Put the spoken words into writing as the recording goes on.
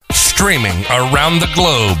streaming around the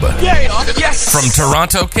globe. Yes! From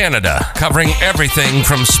Toronto, Canada, covering everything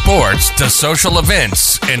from sports to social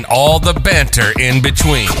events and all the banter in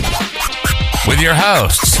between. With your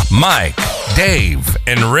hosts, Mike, Dave,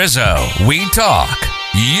 and Rizzo, we talk.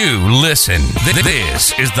 You listen.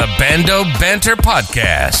 This is the Bando Banter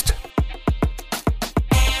Podcast.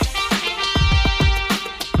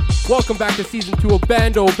 Welcome back to Season 2 of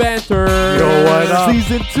Bando Banter. Yo, what up?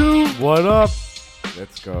 Season 2. What up?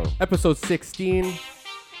 Let's go. Episode 16.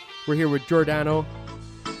 We're here with Giordano.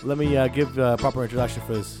 Let me give a proper introduction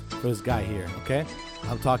for this guy here, okay?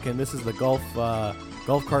 I'm talking, this is the golf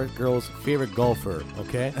cart girl's favorite golfer,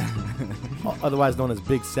 okay? Otherwise known as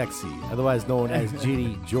Big Sexy, otherwise known as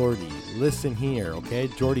GD Jordy. Listen here, okay?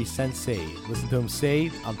 Jordy Sensei. Listen to him say,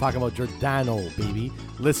 I'm talking about Giordano, baby.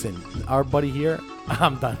 Listen, our buddy here,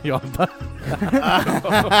 I'm done. Yo, I'm done.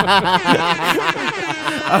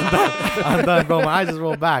 I'm done, bro. My eyes just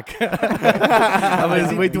rolled back.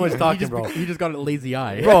 It's way too much talking, bro. He just got a lazy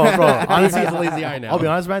eye. Bro. Honestly, he has a lazy eye now. I'll be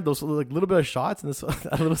honest, man. Those like little bit of shots and this, a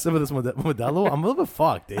little sip of this Modelo, I'm a little bit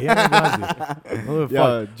fucked. Eh? I'm a little bit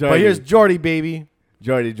fucked. But here's Jordy, baby.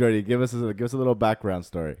 Jordy, give us a little background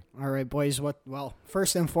story. All right, boys. Well,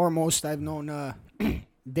 first and foremost, I've known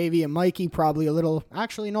Davey and Mikey probably a little.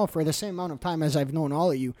 Actually, no, for the same amount of time as I've known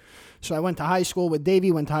all of you. So I went to high school with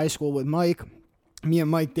Davey, went to high school with Mike. Me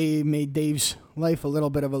and Mike, they made Dave's life a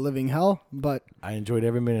little bit of a living hell, but I enjoyed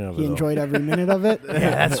every minute of it. He enjoyed every minute of it.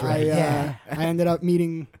 Yeah, that's right. I ended up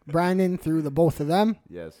meeting Brandon through the both of them.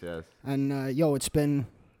 Yes. And it's been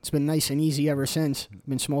nice and easy ever since.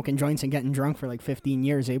 Been smoking joints and getting drunk for like 15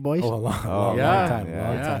 years, eh, boys? Oh, a long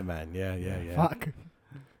time, man. Yeah. Fuck.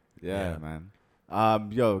 Yeah, man.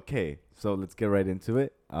 Okay. So let's get right into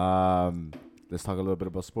it. Let's talk a little bit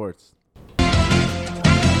about sports.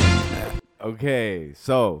 Okay,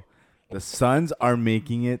 so the Suns are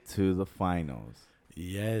making it to the finals.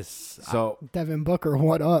 Yes. So Devin Booker,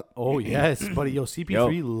 what up? Oh yes, buddy. Yo,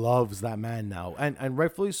 CP3 loves that man now, and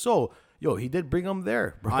rightfully so. Yo, he did bring him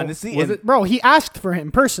there, bro. Honestly, Bro, he asked for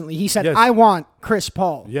him personally. He said, Yes. I want Chris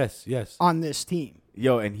Paul Yes. on this team.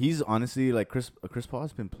 Yo, and he's honestly like Chris Paul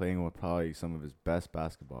has been playing with probably some of his best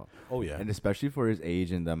basketball. Oh yeah, And especially for his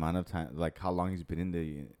age and the amount of time, like how long he's been in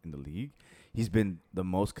the league, he's been the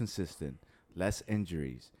most consistent. Less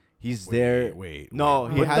injuries. He's there. No,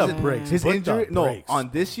 he hasn't. His injury. No, on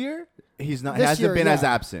this year, he's not. He hasn't been as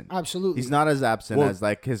absent. Absolutely, he's not as absent as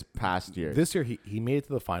like his past year. This year, he made it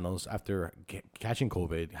to the finals after catching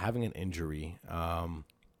COVID, having an injury.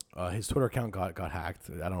 His Twitter account got hacked.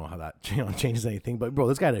 I don't know how that changes anything, but bro,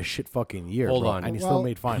 this guy had a shit fucking year. Hold bro, on. And he still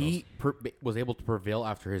made finals. He was able to prevail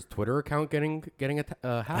after his Twitter account getting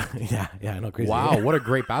hacked. yeah, I know, crazy. Wow, what a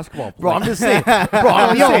great basketball player. Bro, I'm just saying.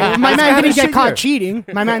 My man didn't get caught cheating.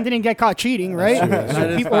 My man didn't get caught cheating, right? That's So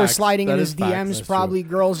true. people were sliding in his That's DMs, true. probably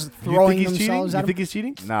girls You throwing think he's cheating? themselves You at him. think he's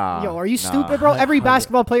cheating? Nah. Yo, are you stupid, bro? Every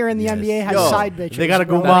basketball player in the Yes. NBA has Yo, side bitches. They gotta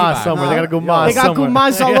bro. go mas somewhere. They gotta go mas They got somewhere.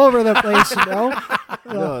 gumas all over the place, bro.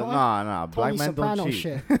 Nah. Black Tony men don't Soprano cheat.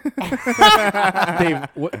 shit.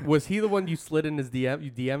 Dave, was he the one you slid in his DM?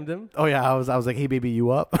 You DM'd him? Oh yeah, I was like, hey baby,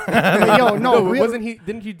 you up? Yo, no, wasn't he?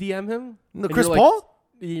 Didn't you DM him? No, And Chris you're Paul?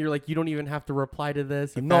 You're like, you don't even have to reply to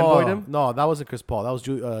this. You fanboyed him? No, that wasn't Chris Paul. That was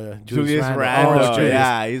Julius Randle. Randle. Orange Julius.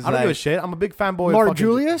 Yeah, he's I don't give a like- shit. I'm a big fanboy. Lord of fucking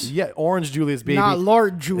Julius? Yeah, Orange Julius, baby. Not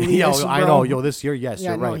Lord Julius, Yo, I bro. know. Yo, this year, yes, Yeah,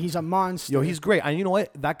 you're no, right. he's a monster. Yo, he's great. And you know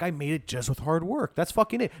what? That guy made it just with hard work. That's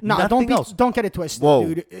fucking it. No, Nothing else. don't get it twisted,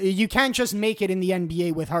 Whoa. dude. You can't just make it in the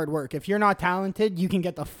NBA with hard work. If you're not talented, you can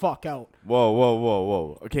get the fuck out.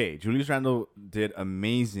 Whoa. Okay, Julius Randle did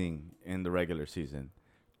amazing in the regular season.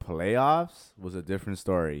 Playoffs was a different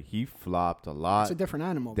story. He flopped a lot. It's a different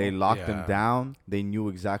animal. They bro. locked him down. They knew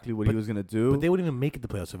exactly what he was gonna do. But they wouldn't even make it the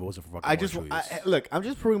playoffs if it wasn't for fucking Orange Julius. Look. I'm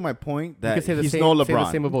just proving my point that You could say the he's same, no say the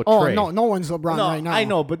LeBron. same about Oh Trey. no one's LeBron No, right now. I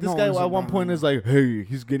know, but this No guy one's at one LeBron point right is like, hey,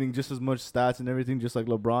 he's getting just as much stats and everything, just like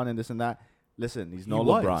LeBron and this and that. Listen, he's no He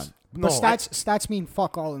was. LeBron. now. But stats mean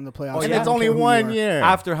fuck all in the playoffs. Oh, And yeah. it's only 1 year.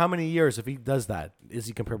 After how many years, if he does that, is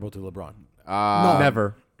he comparable to LeBron? No.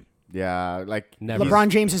 Never. Yeah, like Never. LeBron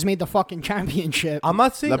James has made the fucking championship. I'm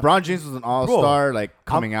not saying LeBron James was an all-star, like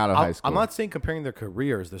coming out of high school. I'm not saying comparing their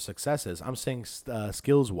careers, their successes. I'm saying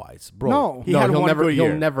skills wise, bro. No. He had he'll one never. good He'll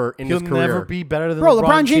year. never in He'll his career. never be better than Bro, LeBron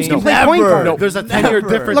LeBron James can James. play point guard. There's a 10-year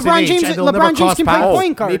difference. LeBron in age, James- and they'll LeBron never James cross can play paths.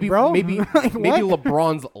 point guard, maybe, bro. Maybe Like, maybe what?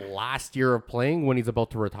 LeBron's last year of playing when he's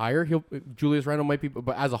about to retire, Julius Randle might be,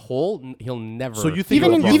 but as a whole, he'll never. So you think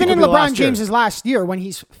even in LeBron LeBron James's last year, when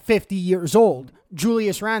he's 50 years old,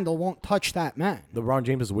 Julius Randle won't touch that man. LeBron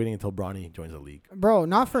James is waiting until Bronny joins the league. Bro,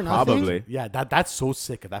 not for nothing. Probably. Yeah, that's so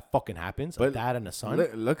sick if that fucking happens. A dad and a son.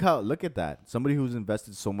 Look at that. Somebody who's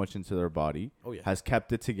invested so much into their body, has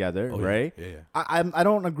kept it together, right? Yeah. I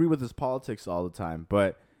don't agree with his politics all the time,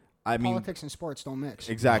 but I mean, politics and sports don't mix.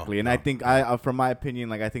 Exactly, I think from my opinion,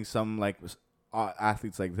 like I think some like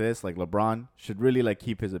athletes like this, like LeBron, should really like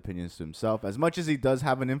keep his opinions to himself. As much as he does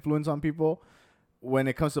have an influence on people, when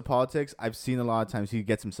it comes to politics, I've seen a lot of times he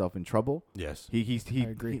gets himself in trouble. Yes, I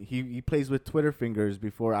agree. He plays with Twitter fingers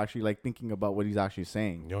before actually like thinking about what he's actually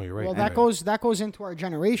saying. No, you're right. Well, that goes into our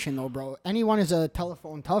generation, though, bro. Anyone is a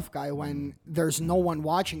telephone tough guy when there's no one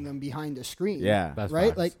watching them behind the screen. Yeah, That's right.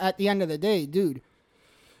 facts. Like at the end of the day, dude,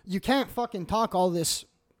 you can't fucking talk all this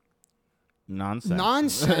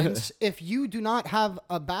nonsense if you do not have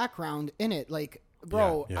a background in it. Like,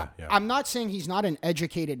 bro, Yeah. I'm not saying he's not an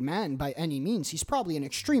educated man by any means. He's probably an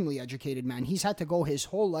extremely educated man. He's had to go his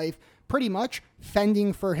whole life pretty much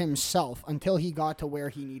fending for himself until he got to where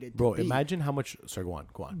he needed Bro, to be. imagine how much. Sorry, go on.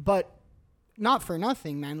 But not for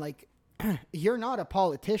nothing, man. Like, you're not a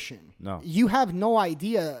politician. No. You have no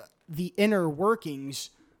idea the inner workings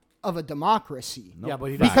of a democracy. Yeah,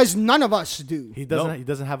 but because none of us do. he doesn't. He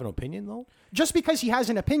doesn't have an opinion though. Just because he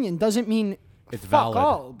has an opinion doesn't mean It's fuck valid.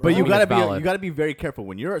 all. But Bro. you it's gotta valid. be very careful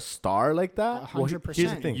when you're a star like that. 100%.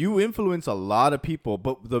 here's the thing. You influence a lot of people,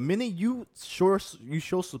 but the minute you show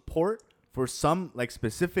support for some like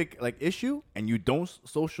specific like issue, and you don't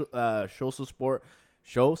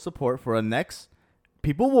show support for a next,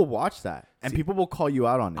 people will watch that and people will call you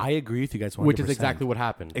out on it. I agree with you guys 100%. which is exactly what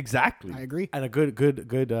happened. Exactly. I agree. And a good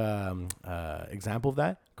example of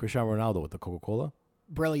that, Cristiano Ronaldo with the Coca-Cola.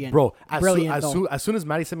 Brilliant. Bro, Brilliant. as soon as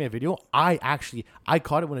Maddie sent me a video, I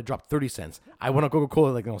caught it when it dropped 30 cents. I went on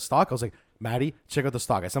Coca-Cola stock. I was like, Maddie, check out the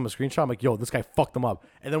stock. I sent him a screenshot. I'm like, yo, this guy fucked them up.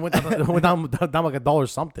 And then went down like $1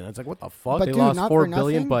 something. It's like, what the fuck? But They dude, lost not $4 for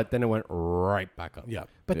billion, nothing. but then it went right back up. Yeah.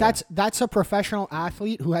 But that's a professional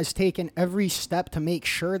athlete who has taken every step to make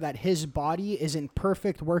sure that his body is in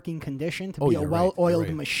perfect working condition to be a you're right. well-oiled You're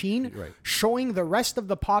right. machine, You're right. showing the rest of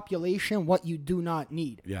the population what you do not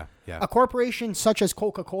need. Yeah. A corporation such as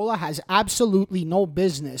Coca-Cola has absolutely no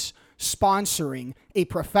business sponsoring a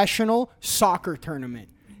professional soccer tournament.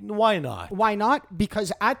 Why not? Why not?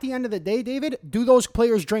 Because at the end of the day, David, do those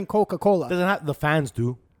players drink Coca-Cola? Doesn't have the fans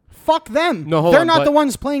do. Fuck them. No, hold They're on, not but- the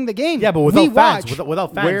ones playing the game. Yeah, but we without fans, watch.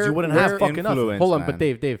 without fans, you wouldn't have fucking nothing. influence. Hold on, man. but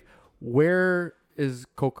Dave, where is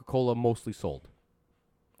Coca-Cola mostly sold?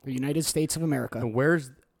 The United States of America. And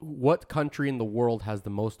what country in the world has the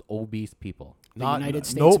most obese people? The United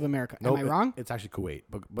States of America. Am I wrong? It's actually Kuwait.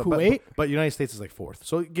 But Kuwait? But United States is like fourth.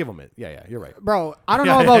 So give them it. Yeah, you're right. Bro, I don't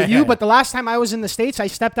know about you, but the last time I was in the States, I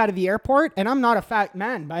stepped out of the airport, and I'm not a fat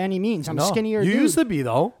man by any means. I'm a skinnier You dude. used to be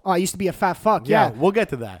though. Oh, I used to be a fat fuck, Yeah, yeah. we'll get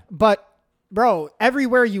to that. But, bro,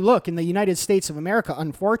 everywhere you look in the United States of America,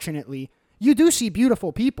 unfortunately, you do see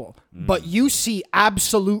beautiful people, but you see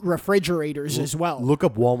absolute refrigerators as well. Look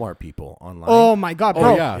up Walmart people online. Oh, my God,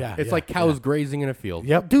 bro. Oh, yeah. Yeah, It's yeah, like cows grazing in a field.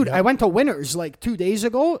 Yep. Dude, yep. I went to Winners like 2 days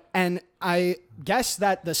ago, and I guess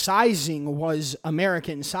that the sizing was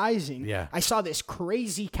American sizing. Yeah. I saw this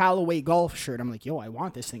crazy Callaway golf shirt. I'm like, yo, I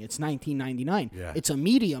want this thing. It's $19.99. Yeah. It's a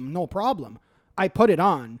medium, no problem. I put it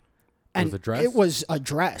on, and was a dress? it was a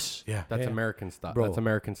dress. Yeah, That's yeah. American stuff. Bro. That's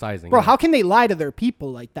American sizing. Bro, yeah. how can they lie to their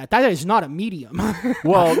people like that? That is not a medium.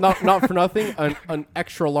 Well, not for nothing. An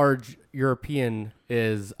extra large European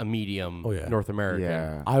is a medium. Oh, yeah. North American.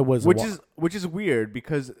 Yeah. I was which is weird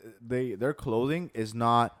because their clothing is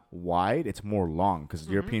not wide, it's more long because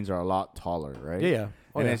Europeans are a lot taller, right? Yeah.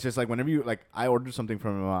 Oh, and yeah. it's just like whenever you like I ordered something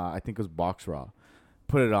from I think it was Box Raw.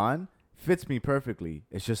 Put it on, fits me perfectly.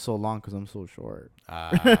 It's just so long cuz I'm so short.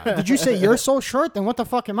 Did you say you're so short? Then what the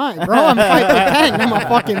fuck am I? Bro, I'm 5'10". I'm a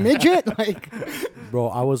fucking midget. Like, Bro,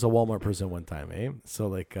 I was a Walmart person one time, eh? So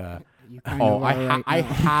like you kinda Oh, are right I now.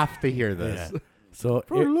 have to hear this. yeah. So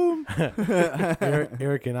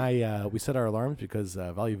Eric and I we set our alarms because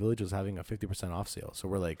Value Village was having a 50% off sale. So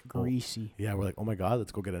we're like, oh, Greasy. yeah, we're like, oh my god,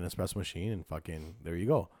 let's go get an espresso machine and fucking there you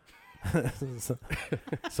go.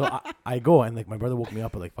 so I go and like my brother woke me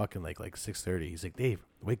up at like fucking like 6:30. He's like, Dave,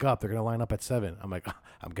 wake up, they're gonna line up at 7. I'm like,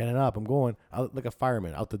 I'm getting up, I'm going out like a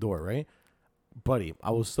fireman out the door, right? Buddy,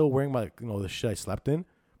 I was still wearing my the shit I slept in.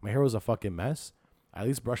 My hair was a fucking mess. I at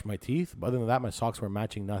least brushed my teeth, but other than that, my socks were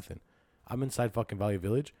matching nothing. I'm inside fucking Value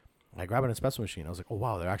Village. I grab an espresso machine. I was like, oh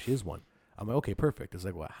wow, there actually is one. I'm like, okay, perfect. It's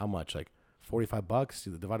like, what? How much? Like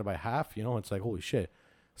 $45 divided by half. It's like, holy shit.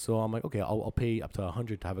 So I'm like, okay, I'll pay up to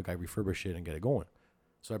 $100 to have a guy refurbish it and get it going.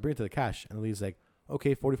 So I bring it to the cash, and the lady's like,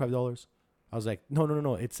 okay, $45. I was like,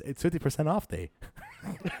 no, it's 50% off day.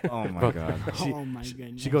 Oh my god. Oh my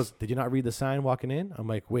goodness. She goes, did you not read the sign walking in? I'm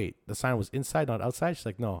like, wait, the sign was inside, not outside? She's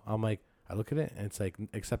like, no. I'm like, I look at it, and it's like,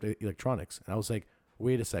 accept electronics. And I was like,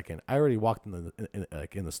 wait a second. I already walked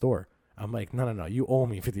in the store. I'm like, no, you owe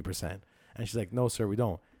me 50%. And she's like, no, sir, we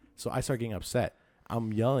don't. So I start getting upset.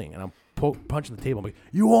 I'm yelling, and I'm punching the table. I'm like,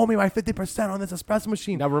 you owe me my 50% on this espresso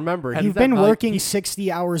machine. Now remember, you've been working 60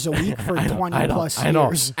 hours a week for 20 plus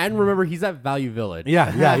years. And remember, he's at Value Village.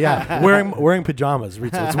 Yeah. wearing pajamas.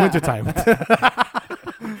 It's wintertime.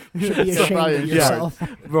 You should be ashamed of yourself.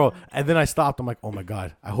 Bro. And then I stopped. I'm like, oh my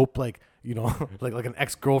God. I hope like an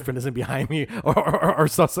ex-girlfriend isn't behind me or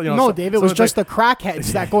something. No, Dave, it was just the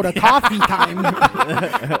crackheads that go to coffee time.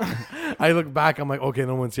 I look back. I'm like, okay,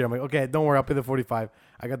 no one's here. I'm like, okay, don't worry. I'll pay the $45.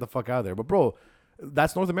 I got the fuck out of there. But bro,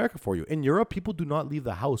 that's North America for you. In Europe, people do not leave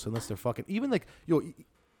the house unless they're fucking, even like,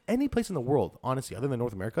 any place in the world, honestly, other than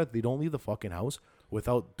North America, they don't leave the fucking house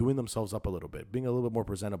without doing themselves up a little bit, being a little bit more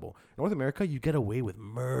presentable. North America, you get away with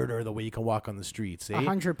murder the way you can walk on the streets.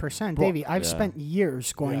 100%. Davey, I've spent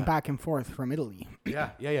years going back and forth from Italy.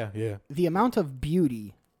 Yeah. The amount of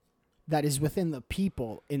beauty that is within the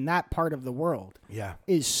people in that part of the world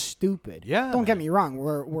is stupid. Yeah. Don't get me wrong.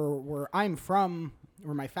 Where I'm from,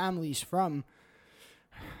 where my family's from,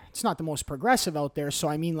 it's not the most progressive out there. So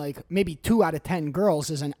I mean, like, maybe 2 out of 10 girls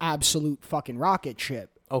is an absolute fucking rocket ship.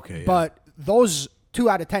 Okay. But those 2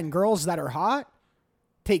 out of 10 girls that are hot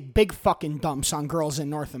take big fucking dumps on girls in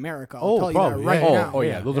North America. I'll tell you that right now. Oh,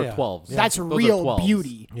 yeah. Those are 12s. That's real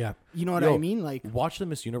beauty. Yeah. You know what I mean? Like, watch the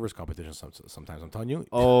Miss Universe competition sometimes. I'm telling you.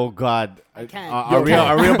 Oh God. I can't. Are we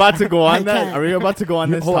about to go on that? Are we about to go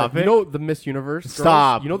on this topic? You know the Miss Universe girls?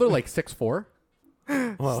 Stop. You know they're like 6'4"?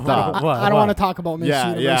 Stop. I don't want to talk about Miss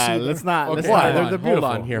Universe. Yeah, either. let's not. Okay, Let's they're beautiful.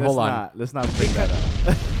 Hold on here. Hold on. Let's not bring that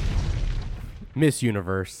up. Miss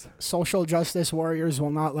Universe. Social justice warriors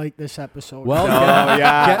will not like this episode. Well,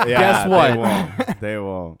 guess what? They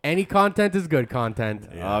won't. Any content is good content.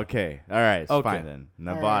 Yeah. Okay. All right. It's fine then.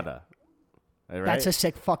 Nevada. Right. That's a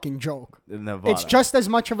sick fucking joke. Nevada. It's just as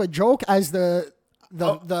much of a joke as the.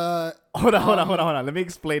 Hold on. Let me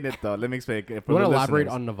explain it though. Let me explain it. You want to elaborate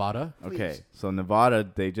on Nevada? Okay. Please. So Nevada,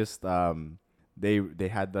 they just they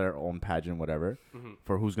had their own pageant, whatever,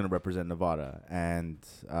 for who's gonna represent Nevada, and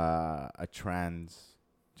a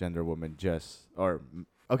transgender woman So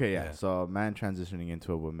a man transitioning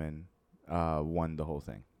into a woman won the whole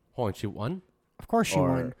thing. Hold on, she won? Of course she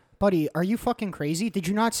won. Buddy, are you fucking crazy? Did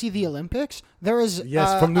you not see the Olympics? There is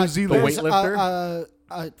from New Zealand, the weightlifter,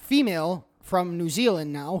 a female from New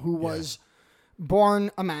Zealand now who was born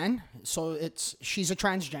a man, so she's a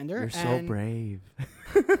transgender. You're so brave.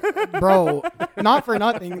 Bro, not for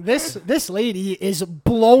nothing. This lady is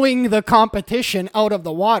blowing the competition out of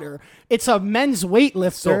the water. It's a men's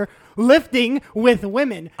weightlifter lifting with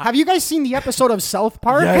women. Have you guys seen the episode of South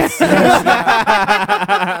Park? Yes.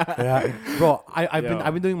 Yeah. Bro,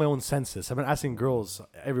 I've been doing my own census. I've been asking girls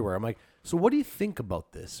everywhere. I'm like, so what do you think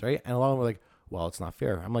about this, right? And a lot of them were like, well, it's not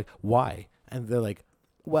fair. I'm like, why? And they're like,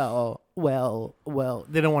 well,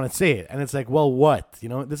 they don't want to say it. And it's like, well, what? You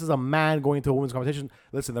know, this is a man going to a women's competition.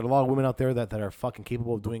 Listen, there are a lot of women out there that are fucking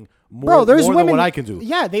capable of doing more than what I can do.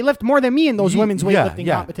 Yeah, they lift more than me in those women's weightlifting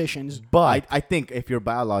competitions. But I think if you're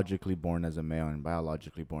biologically born as a male and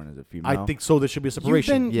biologically born as a female, I think so. There should be a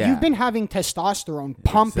separation. You've been having testosterone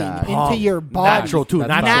pumping into your body. Natural, too.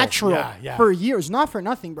 Natural for years. Not for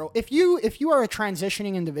nothing, bro. If you are a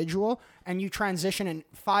transitioning individual and you transition in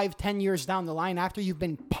 5-10 years down the line after you've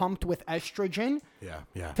been pumped with estrogen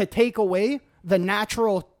to take away the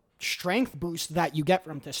natural strength boost that you get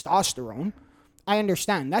from testosterone, I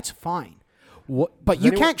understand. That's fine. But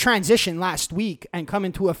you can't transition last week and come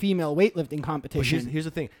into a female weightlifting competition. Here's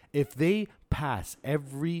the thing. If they pass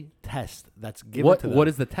every test that's given to them. What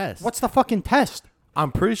is the test? What's the fucking test?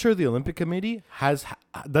 I'm pretty sure the Olympic Committee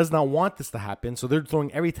does not want this to happen, so they're throwing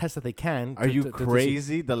every test that they can. Are you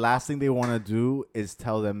crazy? The last thing they want to do is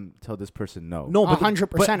tell this person no. No,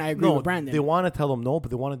 100%. I agree with Brandon. They want to tell them no, but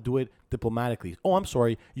they want to do it diplomatically. Oh, I'm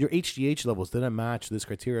sorry, your HGH levels didn't match this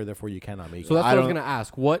criteria, therefore you cannot make it. So that's what I was going to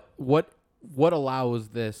ask. What allows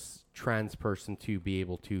this trans person to be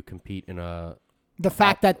able to compete in a? The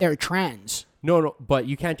fact that they're trans. No, but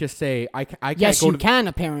you can't just say I can't. Yes, you can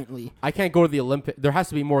apparently. I can't go to the Olympic. There has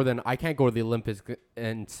to be more than I can't go to the Olympics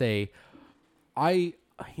and say, you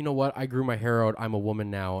know what? I grew my hair out. I'm a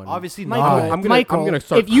woman now. And obviously, Michael, I'm gonna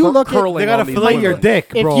start. If you look curling, they gotta fillet your dick,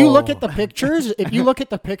 bro. If you look at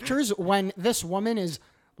the pictures, when this woman is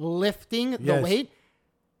lifting the weight,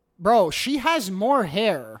 Bro, she has more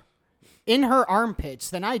hair in her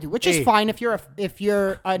armpits than I do, which is fine if you're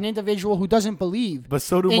an individual who doesn't believe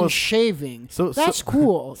in shaving. That's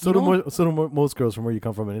cool. So do most girls from where you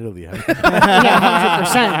come from in Italy. Yeah,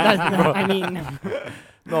 100%. I mean,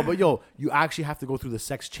 no, but you actually have to go through the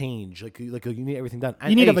sex change. Like you need everything done.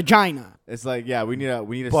 And you need a vagina. It's like, yeah, we need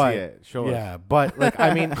to see it. Show us. Yeah, but like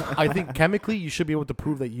I mean, I think chemically you should be able to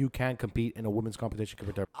prove that you can compete in a women's competition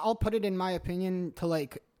compared to. I'll put it in my opinion to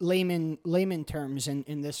like layman terms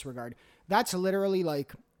in this regard. That's literally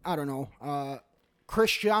like, I don't know,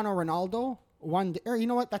 Cristiano Ronaldo or you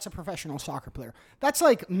know what? That's a professional soccer player. That's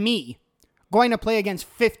like me going to play against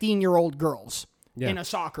 15-year-old girls in a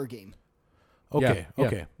soccer game.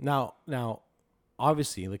 Okay. Now,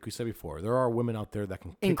 obviously, like we said before, there are women out there that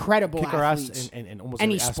can kick our ass in almost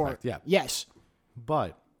any every sport. Aspect. Yeah. Yes.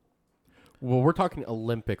 But we're talking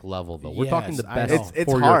Olympic level though. We're talking the best it's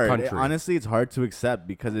for hard. your country. Honestly, it's hard to accept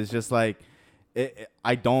because it's just like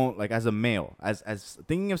I don't like as a male, as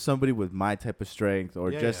thinking of somebody with my type of strength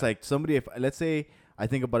or like somebody. If let's say I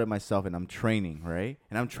think about it myself and I'm training, right,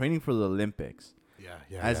 and I'm training for the Olympics.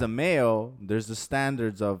 As a male, there's the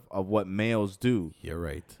standards of what males do. You're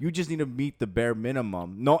right. You just need to meet the bare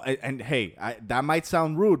minimum. No, and hey, that might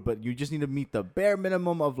sound rude, but you just need to meet the bare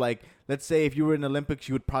minimum of like, let's say if you were in the Olympics,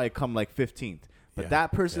 you would probably come like 15th. But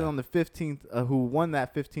that person on the 15th who won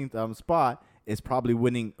that 15th spot is probably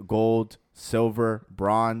winning gold, silver,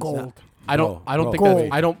 bronze. Gold. I don't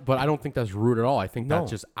think that's rude at all. I think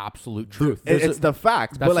that's just absolute truth. It's the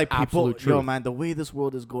fact. But like people, truth. Man, the way this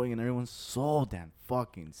world is going and everyone's so damn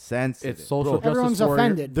fucking sensitive. It's social justice. Everyone's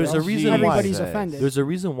offended. There's a reason everybody's offended. There's a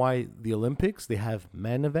reason why the Olympics, they have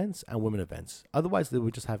men events and women events. Otherwise, they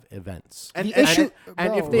would just have events. And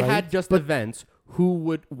if they had just events,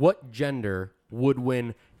 what gender would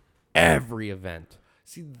win every event?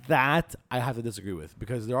 See, that I have to disagree with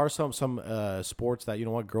because there are some sports that, you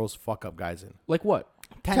know what, girls fuck up guys in. Like what?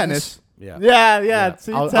 Tennis. Yeah.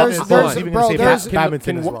 See,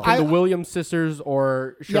 badminton as well. Can the Williams sisters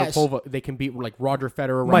or Sharapova, they can beat like Roger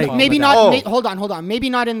Federer. Maybe not. Hold on. Maybe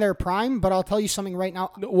not in their prime, but I'll tell you something right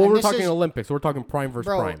now. We're talking Olympics. We're talking prime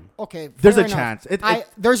versus prime. Okay. There's a chance.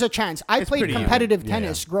 There's a chance. I played competitive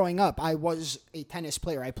tennis growing up. I was a tennis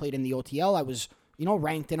player. I played in the OTL. I was,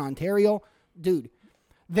 ranked in Ontario. Dude,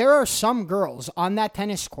 there are some girls on that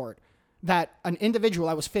tennis court that an individual,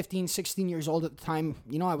 I was 15, 16 years old at the time.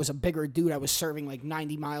 I was a bigger dude. I was serving like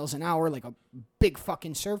 90 miles an hour, like a big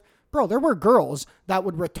fucking serve. Bro, there were girls that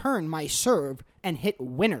would return my serve and hit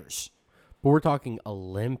winners. But we're talking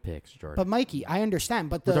Olympics, Jordan. But Mikey, I understand.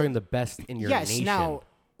 But we're talking the best in your nation. Yes, now,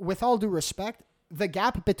 with all due respect, the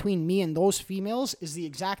gap between me and those females is the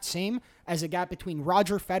exact same as the gap between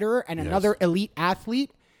Roger Federer and another elite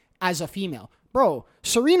athlete as a female. Bro,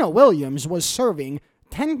 Serena Williams was serving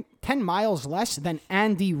 10 miles less than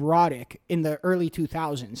Andy Roddick in the early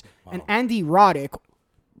 2000s. Wow. And Andy Roddick,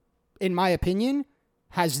 in my opinion,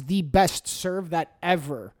 has the best serve that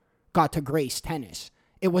ever got to grace tennis.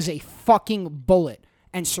 It was a fucking bullet.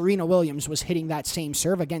 And Serena Williams was hitting that same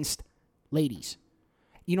serve against ladies.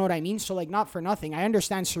 You know what I mean? So, like, not for nothing. I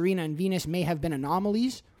understand Serena and Venus may have been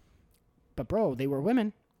anomalies, but, bro, they were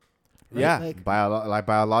women. Right? Yeah,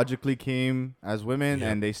 biologically came as women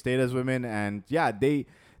and they stayed as women, and they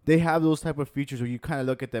have those type of features where you kind of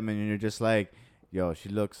look at them and you're just like, yo, she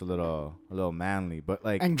looks a little manly, but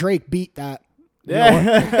like, and Drake beat that.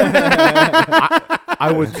 Yeah,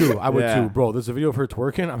 I would too. Bro. There's a video of her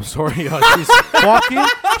twerking. I'm sorry, she's walking.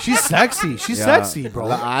 She's sexy. She's sexy, bro.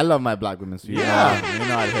 I love my black women. So you know how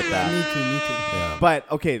to hit that. Me too. Yeah.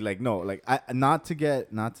 But okay, like no, like not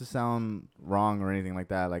to sound wrong or anything like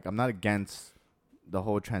that. Like I'm not against the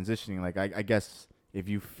whole transitioning. Like I guess if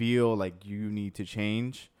you feel like you need to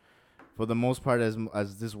change, for the most part, as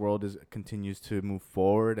this world continues to move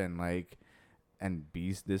forward and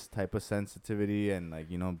be this type of sensitivity and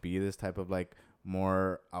be this type of like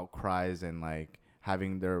more outcries and like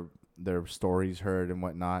having their stories heard and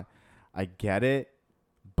whatnot. I get it,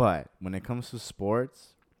 but when it comes to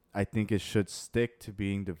sports, I think it should stick to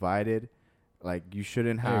being divided. Like you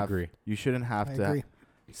shouldn't have to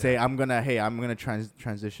say I'm gonna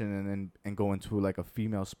transition and go into like a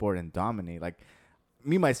female sport and dominate. Like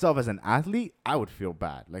me myself as an athlete, I would feel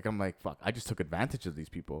bad. Like I'm like, fuck, I just took advantage of these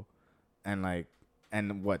people.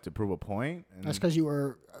 And what, to prove a point? That's because you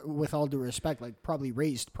were, with all due respect, like probably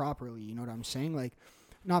raised properly. You know what I'm saying? Like,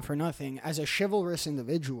 not for nothing. As a chivalrous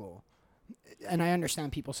individual, and I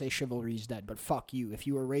understand people say chivalry is dead, but fuck you. If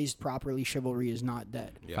you were raised properly, chivalry is not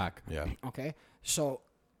dead. Yeah. Fact. Yeah. Okay. So,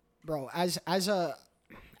 bro, as a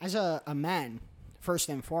man, first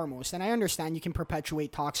and foremost. And I understand you can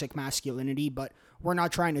perpetuate toxic masculinity, but we're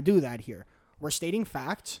not trying to do that here. We're stating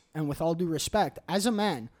facts, and with all due respect, as a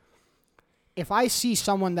man, if I see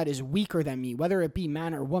someone that is weaker than me, whether it be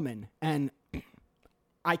man or woman, and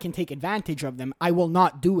I can take advantage of them, I will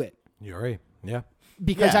not do it. You're right. Yeah.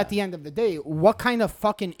 Because at the end of the day, what kind of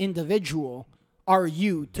fucking individual are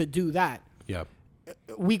you to do that? Yeah.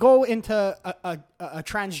 We go into a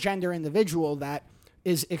transgender individual that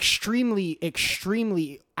is extremely,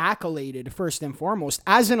 extremely accoladed, first and foremost,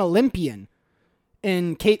 as an Olympian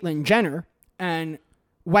in Caitlyn Jenner. And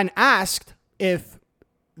when asked if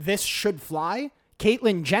this should fly,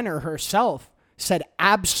 Caitlyn Jenner herself said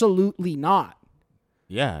absolutely not.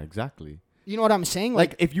 Yeah, exactly. You know what I'm saying?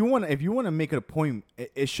 Like if you want to make it a point,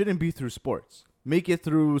 it shouldn't be through sports. Make it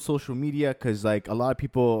through social media, because like a lot of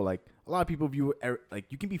people view, like,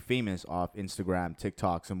 you can be famous off Instagram,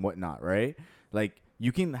 TikToks, and whatnot, right? Like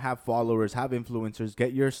you can have followers, have influencers,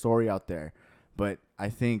 get your story out there. But I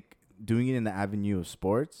think doing it in the avenue of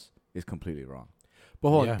sports is completely wrong. But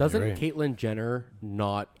hold on, Yeah, doesn't you're right. Caitlyn Jenner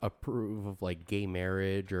not approve of like gay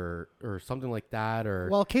marriage or something like that? Or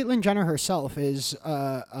Well, Caitlyn Jenner herself is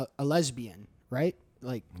a lesbian, right?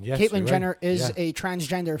 Like Yes, Caitlyn you're Jenner right. is Yeah. a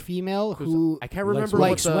transgender female who I can't remember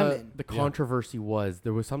likes what women. the controversy was.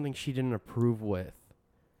 There was something she didn't approve with,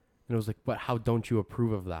 and it was like, "But how don't you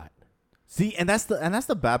approve of that?" See, and that's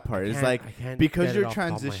the bad part. It's like I can't because get it you're off the top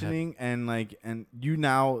of my head. transitioning and you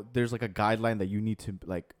now there's like a guideline that you need to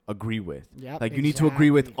like agree with. Yep, like you need to agree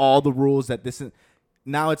with exactly. all the rules that this is.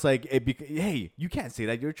 Now it's like hey, you can't say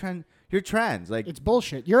that you're trans. Like It's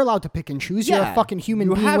bullshit. You're allowed to pick and choose. You're a fucking human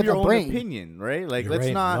you being have with your a own brain. opinion, right? Like You're let's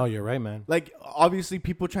right. not. No, you're right, man. Like obviously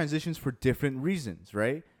people transitions for different reasons,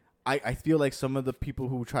 right? I feel like some of the people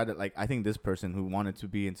who try to, like, I think this person who wanted to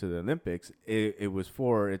be into the Olympics, it was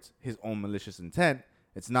for his own malicious intent.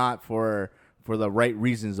 It's not for the right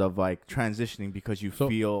reasons of like transitioning because you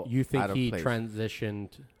feel you think out of he place.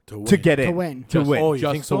 transitioned to get in To win. to just, win. Oh, you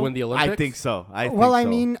just think to so? win the Olympics? I think so. I Well, think so.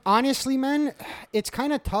 mean, honestly, man, it's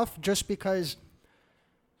kind of tough just because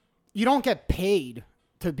you don't get paid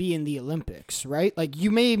to be in the Olympics, right? Like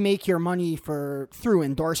you may make your money through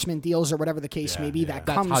endorsement deals or whatever the case may be that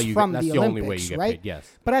That's comes how you from that's the the Olympics, only way you get right? paid.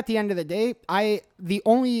 Yes. But at the end of the day, the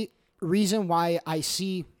only reason why I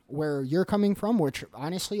see where you're coming from, which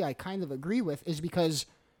honestly I kind of agree with, is because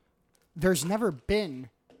there's never been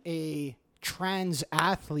a trans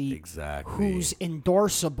athlete Exactly. who's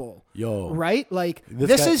endorsable. Yo. Right? Like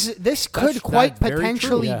This this guy- could quite that's very true.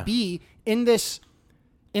 potentially Yeah. be in this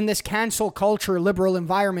cancel culture liberal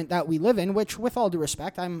environment that we live in, which with all due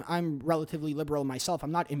respect, I'm relatively liberal myself.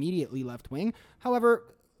 I'm not immediately left wing. However,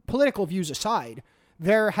 political views aside,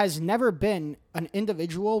 there has never been an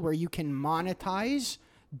individual where you can monetize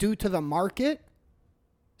due to the market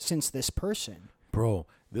since this person. Bro,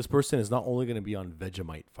 this person is not only going to be on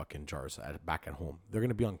Vegemite fucking jars back at home. They're going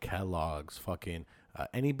to be on Kellogg's fucking...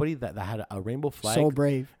 anybody that had a rainbow flag. So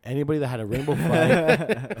brave. Anybody that had a rainbow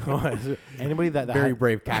flag. Anybody that Very had,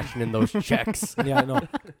 brave cashing in those checks. Yeah, no.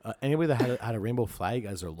 Anybody that had a rainbow flag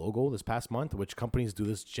as their logo this past month, which companies do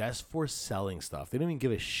this just for selling stuff. They don't even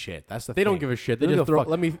give a shit. That's the They thing. don't give a shit. They don't just give a throw. fuck.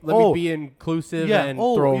 Let me Oh, be inclusive yeah. and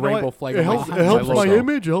Oh, throw a you know rainbow what? flag. It on helps, my it helps my logo.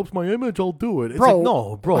 image. It helps my image. I'll do it. It's Bro. like,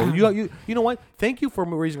 no, bro. You know what? Thank you for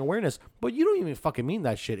raising awareness, but you don't even fucking mean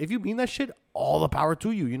that shit. If you mean that shit, all the power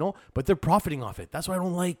to you, you know? But they're profiting off it. That's what I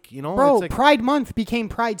don't like, you know? Bro, It's like, Pride Month became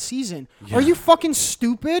Pride Season. Yeah. Are you fucking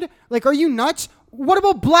stupid? Like, are you nuts? What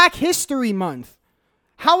about Black History Month?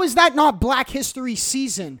 How is that not Black History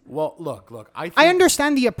Season? well, look. I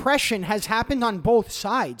understand the oppression has happened on both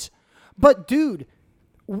sides. But, dude,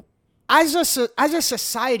 as a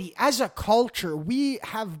society, as a culture, we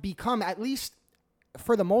have become, at least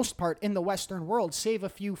for the most part, in the Western world, save a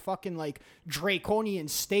few fucking, like, draconian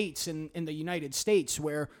states in the United States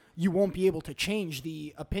where you won't be able to change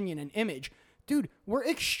the opinion and image. Dude, we're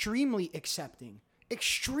extremely accepting.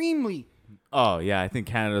 Extremely. Oh yeah, I think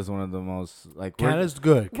Canada's one of the most like Canada's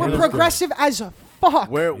good. We're Canada's progressive as a fuck.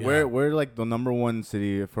 we're like the number one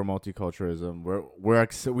city for multiculturalism.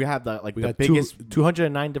 We have the like We the got biggest.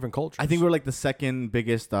 209 different cultures. I think we're like the second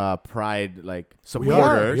biggest Pride like are,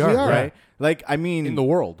 supporters, we are. right? Like I mean, in the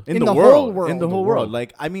world. in In the, the world, whole world. in the whole The world. world.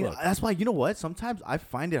 Like I mean, Look. that's why you know what? Sometimes I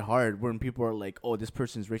find it hard when people are like, "Oh, this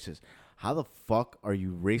person's racist." How the fuck are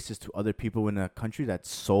you racist to other people in a country that's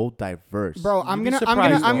so diverse? Bro, You'd be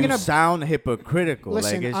surprised, I'm though. gonna you sound hypocritical.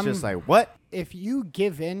 Listen, like it's just I'm- like what? if you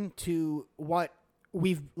give in to what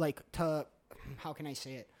we've like to, how can I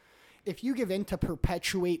say it? If you give in to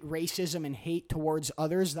perpetuate racism and hate towards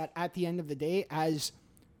others, that at the end of the day, as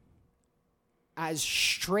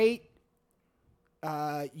straight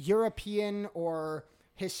European or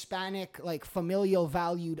Hispanic, like familial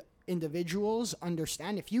valued individuals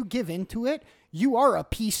understand. If you give into it, you are a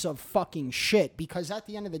piece of fucking shit, because at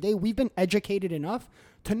the end of the day, we've been educated enough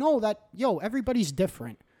to know that, everybody's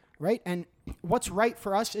different, right? And what's right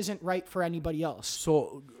for us isn't right for anybody else.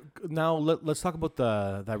 So now let's talk about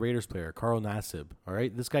that Raiders player, Carl Nassib. All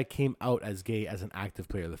right, this guy came out as gay as an active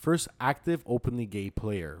player, the first active openly gay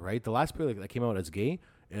player. Right, the last player that came out as gay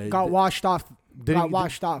got washed off.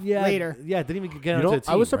 Later. Yeah, didn't even get onto the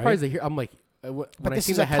team. I was surprised right? to hear. I'm like, when but I this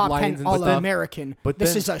see is the a top headlines 10 and stuff, All-American. but this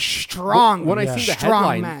then- is a strong, when I see the strong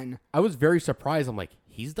headline, man. I was very surprised. I'm like,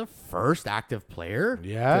 he's the first active player.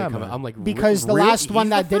 Yeah, to come man. out. I'm like, Because the really? last one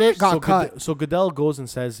He's that the did it first? got cut. So Goodell goes and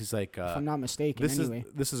says, he's like, if I'm not mistaken, this anyway.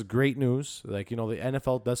 is great news. Like, the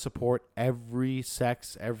NFL does support every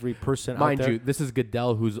sex, every person Mind out there. you, this is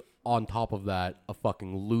Goodell, who's on top of that a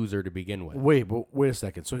fucking loser to begin with. Wait a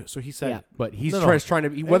second. So he said, Yeah. But he's No. trying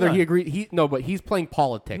to whether on. he agreed. But he's playing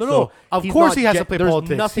politics. No, so of he's course not he has to play there's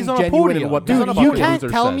politics. Nothing He's on a genuine in podium. what He's that on a You fucking can't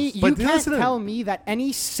loser tell says. me. But You can't listen- tell me that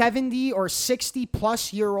any 70 or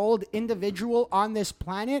 60-plus-year-old individual on this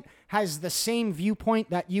planet has the same viewpoint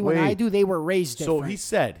that you and I Wait. do. They were raised different. So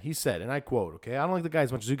he said, and I quote, okay, I don't like the guy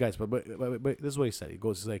as much as you guys, but this is what he said. He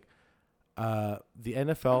goes, he's like, the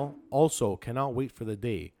NFL also cannot wait for the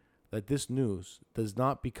day that this news does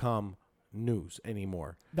not become news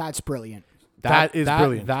anymore. That's brilliant. That is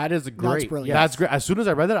brilliant. That is great. brilliant. Yeah, that's great. As soon as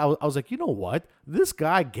I read that, I was like, you know what? This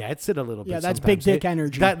guy gets it a little bit. Yeah, that's sometimes, big dick eh?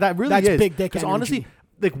 energy. That really That's is. big dick 'Cause energy. honestly,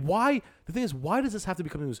 like, why? The thing is, why does this have to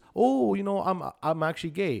become news? Oh, I'm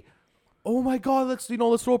actually gay. Oh my God, let's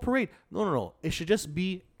throw a parade. No. It should just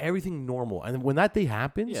be everything normal. And when that day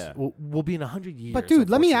happens, Yeah. we'll be in 100 years. But dude,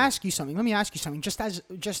 let me unfortunately. ask you something.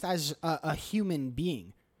 Just as a human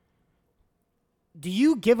being, do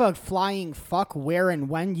you give a flying fuck where and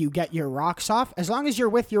when you get your rocks off? As long as you're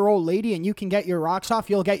with your old lady and you can get your rocks off,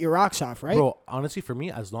 you'll get your rocks off, right? Bro, honestly, for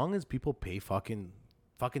me, as long as people pay fucking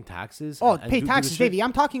taxes. Oh, and pay do taxes, the shit- Davey.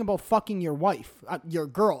 I'm talking about fucking your wife, your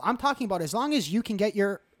girl. I'm talking about as long as you can get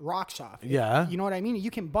your rocks off. Yeah. You know what I mean?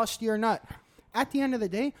 You can bust your nut. At the end of the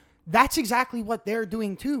day, that's exactly what they're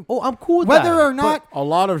doing too. Oh, I'm cool with Whether that. or not, A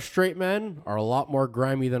lot of straight men are a lot more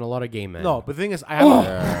grimy than a lot of gay men. No, but the thing is, I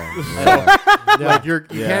have. like you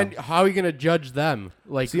can't. How are you gonna judge them?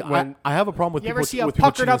 Like See, when I have a problem with you people. ever see a with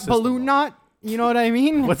people puckered cheating up the system, balloon though. knot? You know what I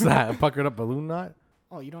mean? What's that? A puckered up balloon knot?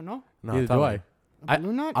 Oh, you don't know? No, Neither tell do me. I. A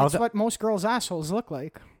balloon knot? I don't That's thi- what most girls' assholes look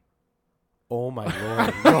like. Oh my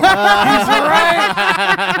lord!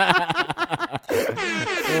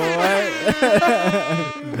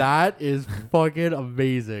 that is fucking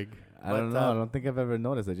amazing. I don't know. I don't think I've ever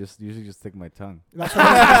noticed. I just usually just stick my tongue. That's what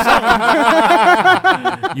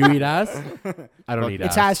I was You eat ass? I don't eat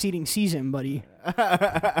It's ass. ass eating season, buddy.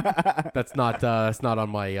 That's not on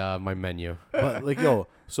my my menu. But like, yo,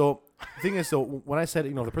 so the thing is, so when I said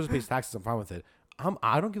the person pays taxes, I'm fine with it.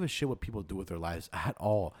 I don't give a shit what people do with their lives at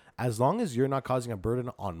all. As long as you're not causing a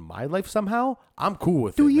burden on my life somehow, I'm cool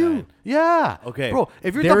with it. Do you? Man. Yeah. Okay. Bro,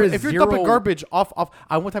 if you're There dumping, is if you're dumping zero- garbage off,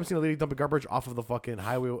 I one time seen a lady dumping garbage off of the fucking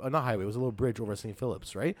highway. Not highway. It was a little bridge over St.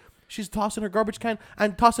 Phillips, right? She's tossing her garbage can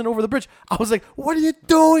and tossing it over the bridge. I was like, "What are you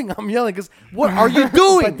doing?" I'm yelling because what are you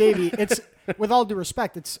doing? But Davey, it's with all due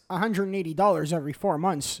respect, it's $180 every 4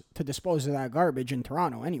 months to dispose of that garbage in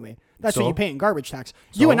Toronto. Anyway, that's So? what you pay in garbage tax.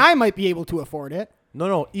 You and I might be able to afford it.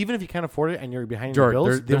 No. Even if you can't afford it and you're behind George, your bills,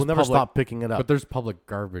 there's they will never public- stop picking it up. But there's public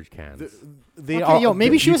garbage cans. They Okay, are. yo,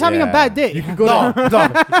 maybe she was having a bad day. You can go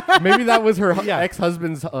to maybe that was her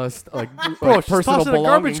ex-husband's Bro, like she's personal tossing a garbage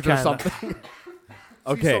belongings or can. something.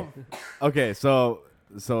 Okay. So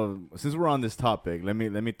since we're on this topic, let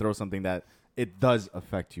me throw something that it does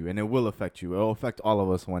affect you, and it will affect you. It will affect all of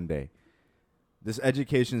us one day. This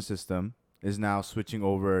education system is now switching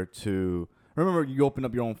over to. Remember, you open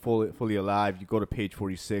up your own Fully Alive. You go to page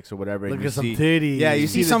 46 or whatever. Look and you at some see, titties. Yeah, you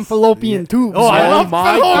See see some this- fallopian tubes. Oh, I love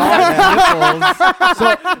my God.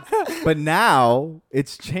 But now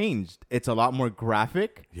it's changed. It's a lot more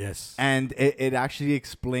graphic. Yes. And it actually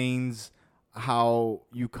explains how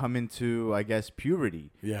you come into, I guess,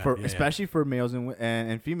 puberty. Yeah, Especially for males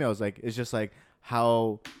and females. Like, it's just like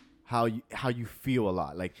how you feel a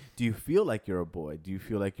lot. Like, do you feel like you're a boy? Do you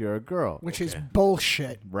feel like you're a girl? Which is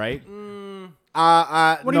bullshit. Right?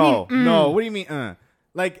 What do you mean, No. What do you mean?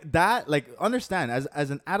 Like that. Like, understand, as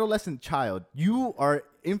an adolescent child, you are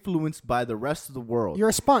influenced by the rest of the world. You're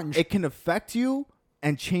a sponge. It can affect you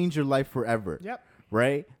and change your life forever. Yep.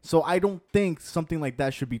 right? So I don't think something like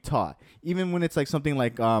that should be taught. Even when it's like something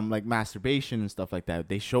like masturbation and stuff like that,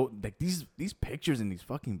 they show like these pictures in these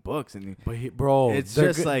fucking books, and bro, it's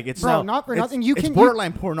just like it's not for nothing. You it's can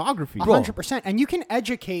borderline pornography, 100%, and you can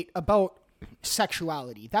educate about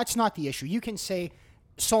sexuality. That's not the issue. You can say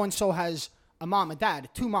so and so has a mom, a dad,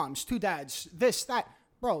 2 moms, 2 dads, this, that.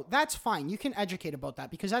 Bro, that's fine. You can educate about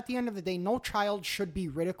that because at the end of the day, no child should be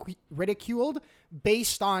ridiculed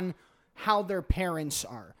based on how their parents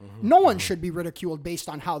are. No one should be ridiculed based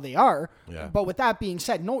on how they are. Yeah. But with that being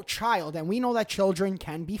said, no child, and we know that children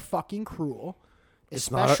can be fucking cruel.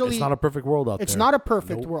 It's not a perfect world out there. It's not a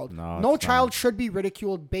perfect world. No, child should be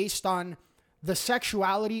ridiculed based on the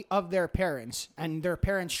sexuality of their parents, and their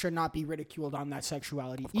parents should not be ridiculed on that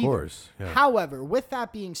sexuality either. Of course. Yeah. However, with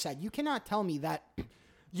that being said, you cannot tell me that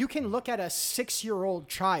you can look at a 6-year-old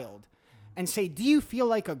child and say, do you feel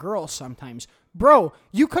like a girl sometimes? Bro,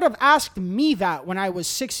 you could have asked me that when I was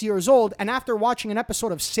 6 years old, and after watching an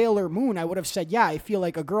episode of Sailor Moon, I would have said, yeah, I feel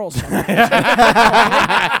like a girl sometimes.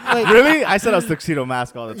 Like, really? I said I was tuxedo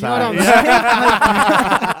mask all the time. You know what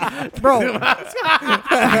I'm saying? Bro.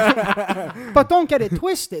 But don't get it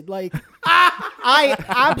twisted. Like, I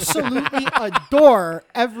absolutely adore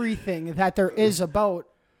everything that there is about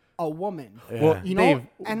a woman. Yeah. Well, You know, Dave,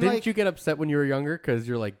 and didn't like- you get upset when you were younger because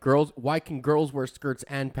you're like, girls? Why can girls wear skirts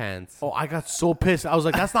and pants? Oh, I got so pissed. I was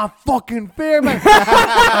like, that's not fucking fair, man.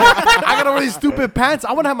 I got to wear these stupid pants.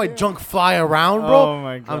 I want to have my junk fly around, bro. Oh,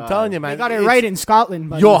 my God. I'm telling you, man. They got it right in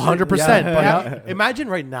Scotland, buddy. Yo, 100%. Yeah. But imagine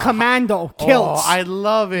right now. Commando, kilts. Oh, I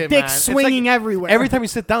love it, Dick man. It's swinging like everywhere. Every time you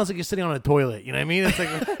sit down, it's like you're sitting on a toilet. You know what I mean? It's like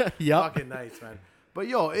fucking nice, man. But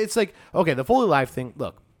yo, it's like, okay, the Foley Live thing,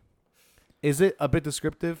 look, is it a bit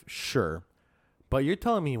descriptive? Sure. But you're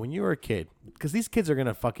telling me when you were a kid, because these kids are going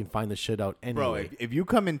to fucking find this shit out anyway. Bro, if you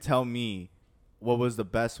come and tell me what was the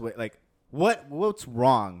best way, like what's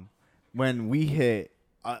wrong when we hit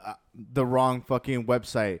the wrong fucking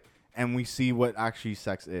website and we see what actually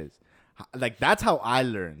sex is. Like, that's how I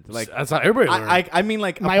learned. Like, that's how everybody learned. I mean,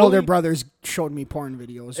 like, My older brothers showed me porn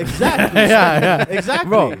videos. Exactly. yeah. Exactly.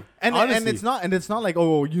 Bro, and honestly. it's not like,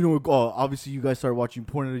 oh, you know, obviously you guys start watching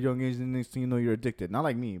porn at a young age and next thing you know you're addicted. Not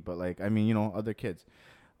like me, but like, I mean, you know, other kids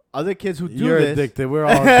who do You're this. addicted. We're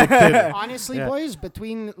all addicted. Honestly, Yeah. boys,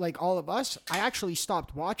 between like all of us, I actually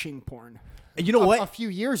stopped watching porn. You know what? A few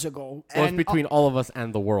years ago. Well, it's And, between all of us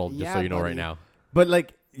and the world, just Yeah, so you know buddy. right now. But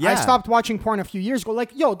like, yeah. I stopped watching porn a few years ago.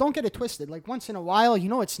 Like, yo, don't get it twisted. Like, once in a while, you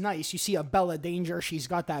know, it's nice. You see a Bella Danger. She's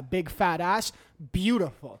got that big fat ass.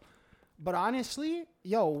 Beautiful. But honestly,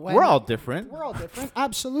 yo, We're all different. We're all different.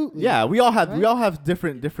 Absolutely. Yeah, we all have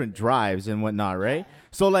different drives and whatnot, right?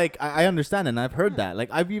 So like, I understand and I've heard that. Like,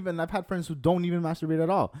 I've had friends who don't even masturbate at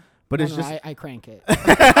all. But it's just I crank it.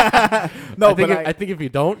 no. I think if you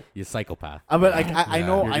don't, you're a psychopath. But like, I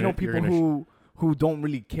know you're people gonna who don't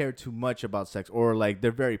really care too much about sex, or like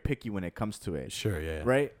they're very picky when it comes to it. Sure, yeah.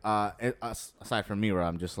 Right. Aside from me, where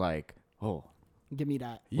I'm just like, oh. Give me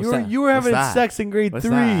that. You were having that? sex in grade What's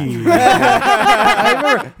 3. that? I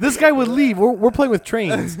remember this guy would leave. We're playing with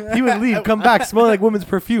trains. He would leave, come back, smelling like women's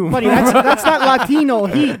perfume. Buddy, that's not Latino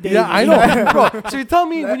heat, Davey. Yeah, I know, bro. So you tell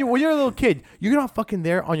me when you're a little kid, you're not fucking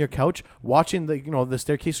there on your couch watching the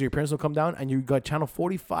staircase so your parents will come down, and you got channel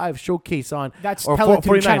 45 showcase on. That's or Teletoon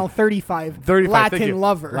 49. channel 35. 35, thank you. Latin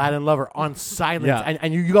lover. Latin lover on silence. Yeah.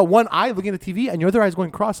 And you got one eye looking at the TV and your other eye's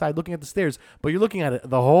going cross-eyed looking at the stairs, but you're looking at it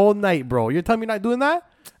the whole night, bro. You're telling me you're not doing that?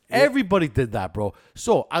 Everybody did that, bro.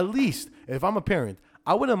 So at least if I'm a parent,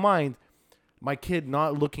 I wouldn't mind my kid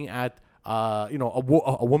not looking at a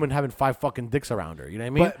woman having 5 fucking dicks around her. You know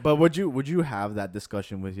what I mean? But would you have that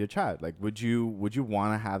discussion with your child? Like, would you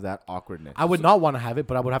want to have that awkwardness? I would not want to have it,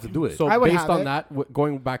 but I would have to do it. So I would based have on it. that,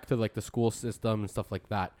 going back to like the school system and stuff like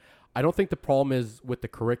that, I don't think the problem is with the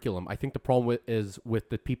curriculum. I think the problem is with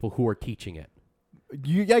the people who are teaching it.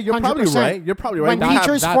 You're probably 100%. right. You're probably right. When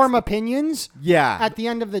teachers that's- form opinions, Yeah. at the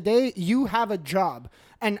end of the day, you have a job.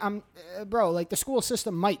 And bro, like the school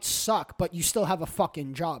system might suck, but you still have a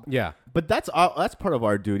fucking job. Yeah. But that's part of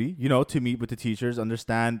our duty, you know, to meet with the teachers,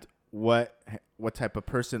 understand what type of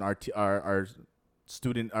person our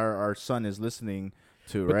student, our son is listening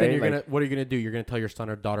to, But right? then what are you gonna do? You're gonna tell your son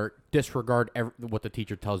or daughter disregard what the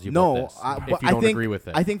teacher tells you no, about this but if you I don't think, agree with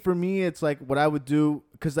it. I think for me, it's like what I would do,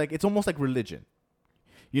 because like it's almost like religion.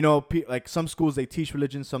 You know, like some schools they teach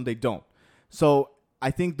religion, some they don't. So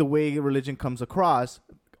I think the way religion comes across,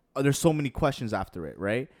 there's so many questions after it,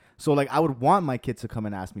 right? So like I would want my kids to come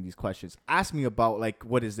and ask me these questions. Ask me about like,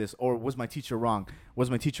 what is this? Or was my teacher wrong? Was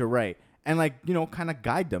my teacher right? And like, you know, kind of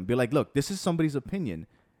guide them. Be like, look, this is somebody's opinion.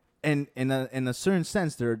 And in a certain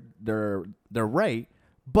sense, they're right.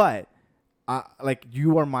 But like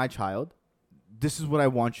you are my child. This is what I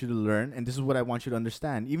want you to learn, and this is what I want you to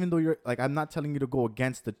understand. Even though you're like, I'm not telling you to go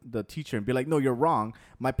against the teacher and be like, no, you're wrong.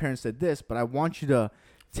 My parents said this, but I want you to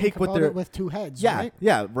take what they're with two heads. Yeah, right?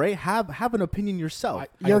 yeah, right. Have an opinion yourself.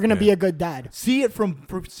 You're gonna be a good dad. See it from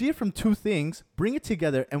two things. Bring it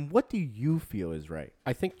together, and what do you feel is right?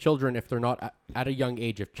 I think children, if they're not at a young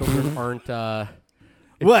age, if children aren't.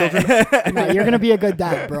 What? No, you're gonna be a good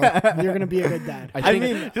dad, bro. You're gonna be a good dad. I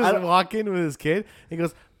mean, just walk in with his kid. He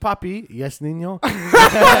goes, "Papi, yes, niño."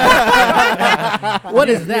 What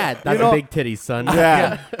is that? That's a big titty, son.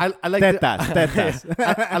 Yeah, I like tetas.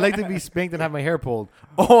 I like to be spanked and have my hair pulled.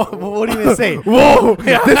 Oh, what do you even say? Whoa,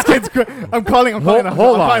 this kid's. I'm calling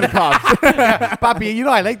the cops. Papi, you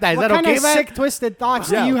know I like that. Is What that kind okay, of man? sick, twisted thoughts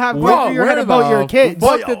do Yeah. you have Bro, going through your head where about the your kids?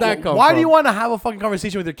 fuck did that come Why from? do you want to have a fucking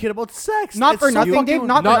conversation with your kid about sex? Not It's for so nothing, fucking- Dave.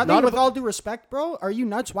 Not for not nothing. With if- all due respect, bro, are you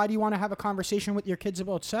nuts? Why do you want to have a conversation with your kids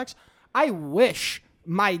about sex? I wish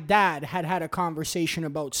my dad had a conversation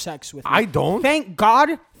about sex with me. I don't. Thank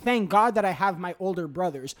God that I have my older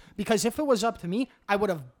brothers. Because if it was up to me, I would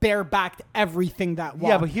have barebacked everything that walked.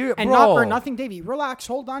 Yeah, but here- and not for bro. nothing, Davey. Relax.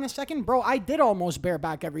 Hold on a second, bro. I did almost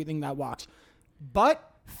bareback everything that walks,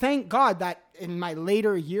 but thank God that in my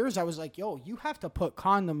later years, I was like, yo, you have to put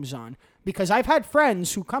condoms on. Because I've had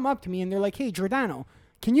friends who come up to me and they're like, hey, Giordano,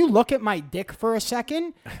 can you look at my dick for a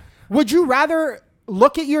second? Would you rather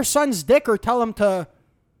look at your son's dick or tell him to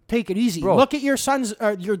take it easy? Bro. Look at your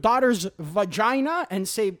your daughter's vagina and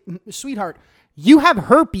say, sweetheart, you have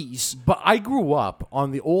herpes. But I grew up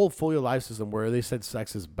on the old Folio Life system where they said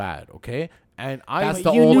sex is bad, okay? And That's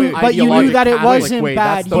But the you old knew, but you knew ideological that it Catholic wasn't way.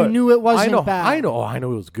 bad. That's the- You knew it wasn't I know, bad. I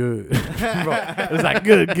know it was good. Bro, it was like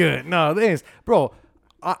good. No, this, bro,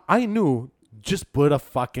 I knew just put a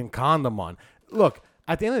fucking condom on. Look,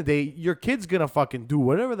 at the end of the day, your kid's gonna fucking do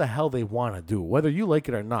whatever the hell they want to do, whether you like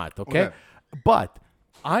it or not, okay? But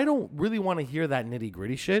I don't really want to hear that nitty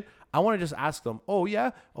gritty shit. I want to just ask them, oh,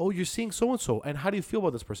 yeah? Oh, you're seeing so-and-so. And how do you feel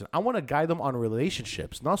about this person? I want to guide them on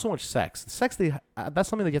relationships, not so much sex. Sex, that's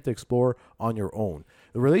something they get to explore on your own.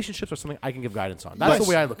 The relationships are something I can give guidance on. That's the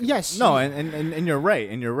way I look at it. Yes. No, and you're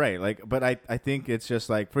right, Like, but I think it's just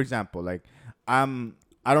like, for example, like I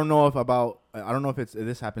don't know if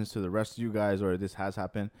this happens to the rest of you guys or this has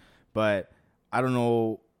happened, but I don't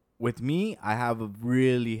know. With me, I have a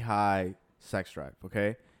really high sex drive.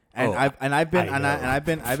 Okay. And I've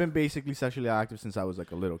been basically sexually active since I was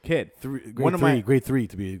like a little kid. Grade three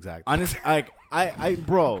to be exact. Honest, like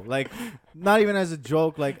bro, like not even as a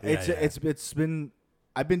joke. Like it's been,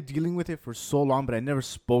 I've been dealing with it for so long, but I never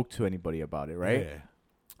spoke to anybody about it. Right?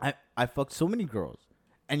 Yeah. I fucked so many girls,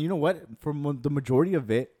 and you know what? For the majority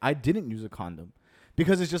of it, I didn't use a condom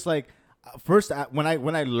because it's just like. First, when I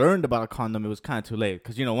learned about a condom, it was kind of too late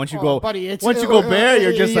because once you go bare,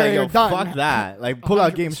 you're just like, yo, fuck that. Like, pull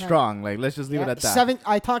out game 100%. strong. Like, let's just leave it at that.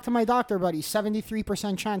 I talked to my doctor, buddy.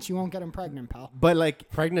 73% chance you won't get him pregnant, pal. But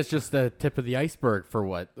like, Pregnant's just the tip of the iceberg for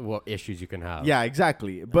what issues you can have. yeah,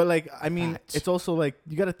 exactly. But like, I mean, Facts. it's also like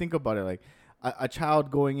you got to think about it. Like, a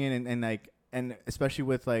child going in and especially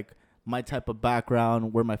with like my type of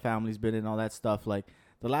background, where my family's been and all that stuff, like.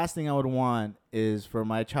 The last thing I would want is for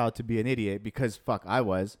my child to be an idiot because fuck I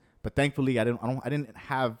was, but thankfully I didn't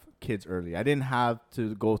have kids early. I didn't have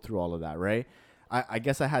to go through all of that, right? I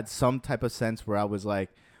guess I had some type of sense where I was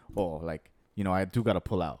like, oh, like I do gotta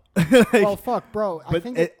pull out. Like, Well, fuck, bro. I but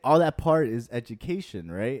think all that part is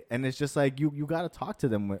education, right? And it's just like you gotta talk to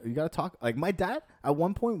them. You gotta talk. Like my dad at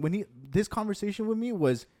one point when this conversation with me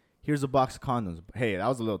was, here's a box of condoms. Hey, that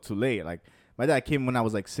was a little too late. Like. My dad came when I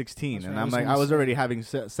was like 16, and I'm like, I was already having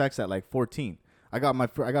sex at like 14. I got my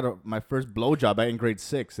first blowjob in grade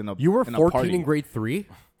 6 in a You were in a 14 party. in grade 3?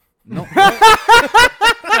 No. What?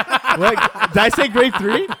 Did I say grade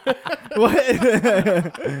 3? What?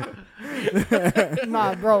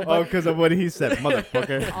 nah, bro. Oh, But because of what he said,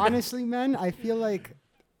 motherfucker. honestly, man, I feel like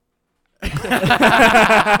He's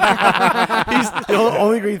the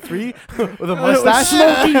only grade 3 with a mustache.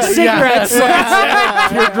 smoking cigarettes.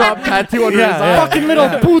 Teardrop tattoo under his eye. Fucking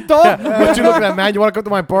little puto. What you looking at, man? You want to come to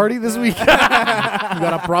my party this week? You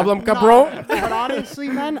got a problem, cabro? But honestly,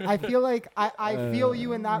 man, I feel like I feel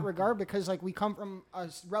you in that regard because like we come from a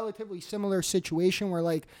relatively similar situation where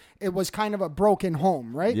like it was kind of a broken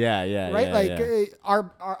home, right? Yeah. Right? Yeah, like yeah.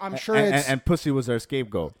 our I'm sure it's and pussy was our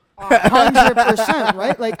scapegoat. 100%,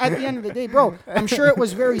 right? Like at the end of the day, bro, I'm sure it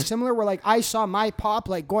was very similar where like I saw my pop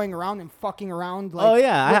like going around and fucking around like Oh,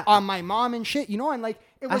 yeah, on my mom and shit, and like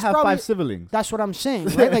it I was have probably 5 siblings. That's what I'm saying,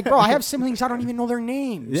 right? Like, bro, I have siblings I don't even know their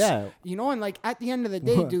names. Yeah. And like at the end of the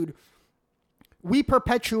day, dude, we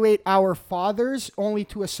perpetuate our fathers only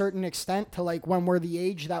to a certain extent to like when we're the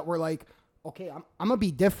age that we're like okay, I'm gonna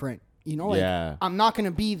be different. You know, like I'm not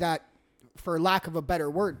gonna be that, for lack of a better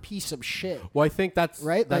word, piece of shit. Well, I think that's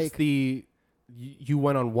right. That's like, you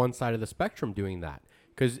went on one side of the spectrum doing that,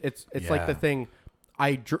 because it's like the thing.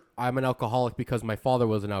 I'm an alcoholic because my father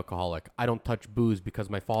was an alcoholic. I don't touch booze because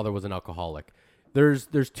my father was an alcoholic. There's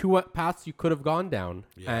two paths you could have gone down,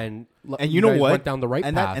 and you know what? Went down the right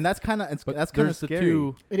path. And that's kind of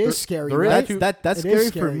scary. It is scary. That's scary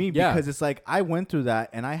for me because it's like I went through that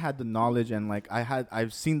and I had the knowledge and like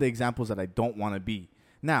I've seen the examples that I don't want to be.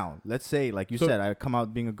 Now, let's say like you said, I come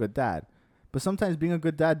out being a good dad. But sometimes being a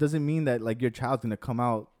good dad doesn't mean that like your child's gonna come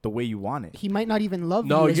out the way you want it. He might not even love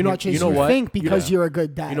you as much as you think because you're a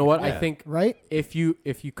good dad. You know what? I think right. If you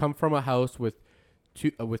come from a house with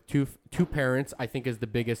two parents, I think is the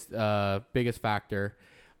biggest factor.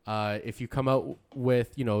 If you come out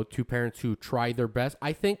with two parents who try their best,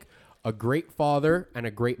 I think a great father and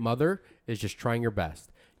a great mother is just trying your best.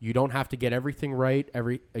 You don't have to get everything right.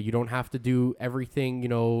 You don't have to do everything,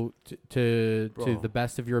 to the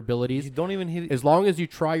best of your abilities. You don't even hit. As long as you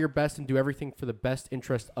try your best and do everything for the best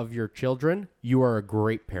interest of your children, you are a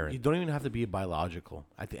great parent. You don't even have to be biological.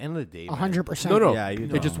 At the end of the day, 100%. No. Yeah, you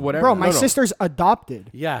it's just whatever. Bro, my sister's adopted.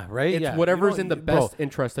 Yeah, right. It's whatever's in the best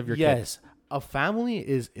interest of your kid. Yes, a family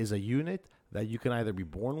is a unit that you can either be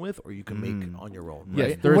born with or you can make on your own.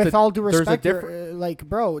 Right? Yes, with all due respect, like,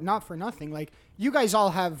 bro, not for nothing. Like, you guys all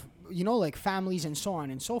have, like families and so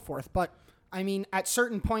on and so forth. But, I mean, at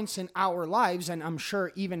certain points in our lives, and I'm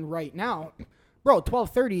sure even right now, bro,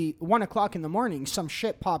 12:30, 1 o'clock in the morning, some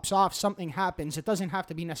shit pops off, something happens. It doesn't have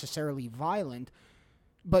to be necessarily violent.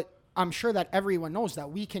 But I'm sure that everyone knows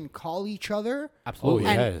that we can call each other. Absolutely.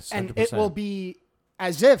 And it will be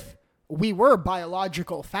as if we were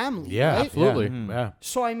biological family. Yeah, right? absolutely. Yeah.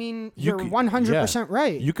 So, I mean, you're 100%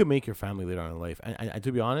 right. You can make your family later on in life. And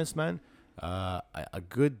to be honest, man, a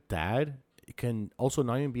good dad can also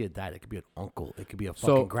not even be a dad. It could be an uncle. It could be a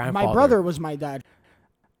fucking grandfather. My brother was my dad.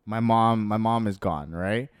 My mom is gone,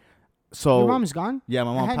 right? So your mom's gone? Yeah,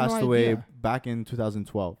 my mom passed away back in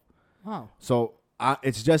 2012. Wow. So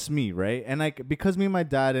it's just me, right? And like because me and my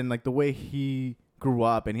dad and like the way he grew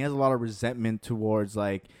up, and he has a lot of resentment towards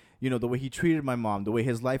like the way he treated my mom, the way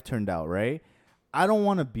his life turned out, right? I don't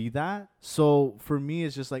want to be that. So for me,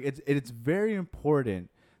 it's just like it's very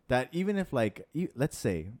important that even if like let's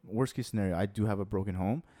say worst case scenario, I do have a broken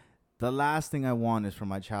home, the last thing I want is for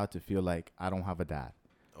my child to feel like I don't have a dad.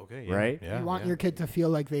 Okay. Yeah, right. Yeah, you want your kid to feel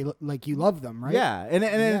like you love them, right? Yeah, and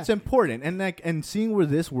it's important, and seeing where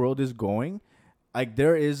this world is going, like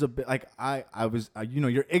there is a bit like I was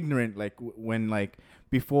you're ignorant like when like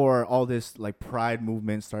before all this like pride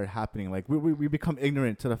movement started happening, like we become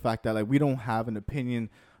ignorant to the fact that like we don't have an opinion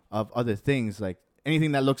of other things, like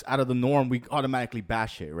anything that looks out of the norm we automatically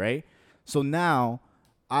bash it, right? So now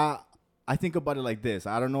I think about it like this.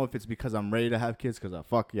 I don't know if it's because I'm ready to have kids, because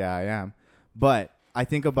I am, but I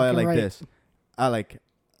think about it like this. Not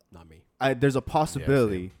me. There's a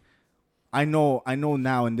possibility. I know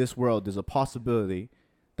now in this world there's a possibility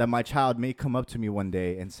that my child may come up to me one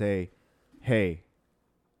day and say, "Hey,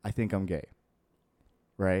 I think I'm gay."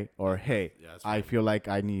 Right? Or, "Hey, I feel like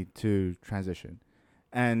I need to transition."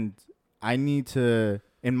 And I need to,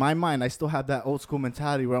 in my mind, I still have that old school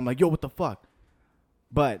mentality where I'm like, "Yo, what the fuck?"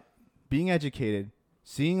 But being educated,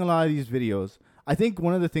 seeing a lot of these videos, I think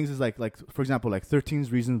one of the things is like for example, like 13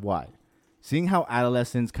 Reasons Why. Seeing how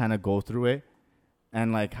adolescents kind of go through it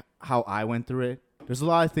and like how I went through it. There's a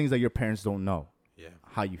lot of things that your parents don't know. Yeah.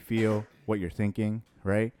 How you feel, what you're thinking,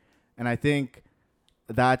 right? And I think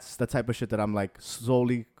that's the type of shit that I'm like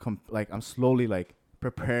slowly like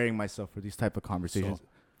preparing myself for these type of conversations.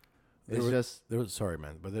 So, sorry,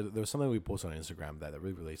 man, but there was something we posted on Instagram that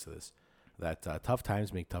really relates to this. That tough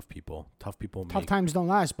times make tough people. Tough times don't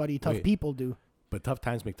last, buddy. Tough people do. But tough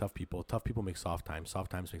times make tough people. Tough people make soft times.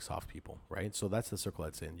 Soft times make soft people, right? So that's the circle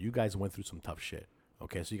that's in. You guys went through some tough shit.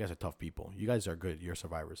 Okay, so you guys are tough people. You guys are good. You're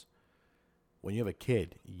survivors. When you have a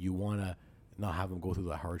kid, you want to not have them go through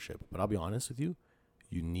that hardship. But I'll be honest with you.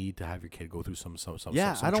 You need to have your kid go through some I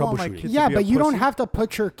don't want my kid to Yeah, be but a you don't pussy. have to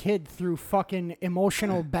put your kid through fucking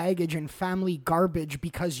emotional baggage and family garbage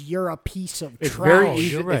because you're a piece of It's trash. very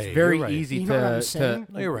easy. You're right, It's very you're right. easy You know what I'm to saying?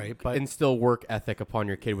 No, you're right, but instill work ethic upon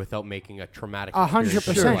your kid without making a traumatic.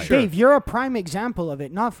 100%. Dave, you're a prime example of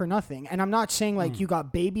it, not for nothing. And I'm not saying like you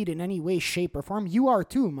got babied in any way, shape, or form. You are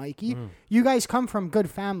too, Mikey. You guys come from good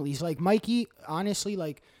families. Like Mikey, honestly,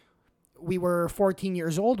 like we were 14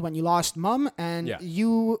 years old when you lost mom, and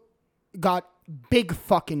you got big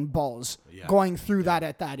fucking balls going through that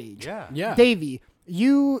at that age. Yeah. Yeah. Davey,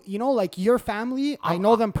 You know, like your family, I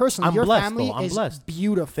know them personally. I'm your blessed, family though. I'm is blessed.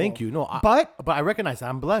 beautiful. Thank you. No, but I recognize that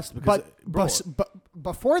I'm blessed because, but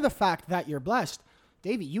before the fact that you're blessed,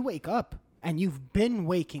 Davey, you wake up and you've been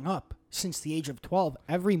waking up since the age of 12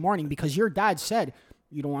 every morning because your dad said,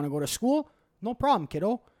 you don't want to go to school? No problem,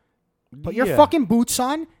 kiddo. Put your fucking boots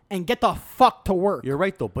on and get the fuck to work. You're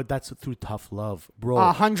right though, but that's through tough love, bro.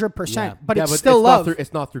 100%. But it's still love.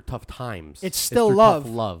 It's not through tough times. It's still through love.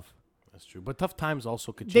 Tough love. That's true. But tough times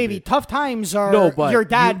also contribute. Davey, tough times are your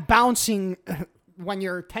dad bouncing when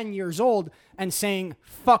you're 10 years old and saying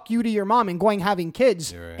fuck you to your mom and going having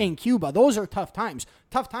kids in Cuba. Those are tough times.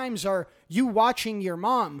 Tough times are you watching your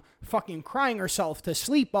mom fucking crying herself to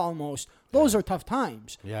sleep almost. Those are tough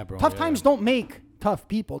times. Yeah, bro. Tough times don't make tough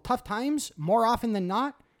people. Tough times, more often than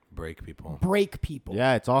not, break people.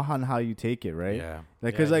 Yeah, it's all on how you take it, right? Yeah.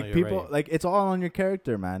 Like, cause like people, like it's all on your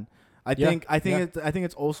character, man. I think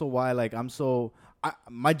it's also why like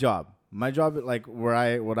my job, like what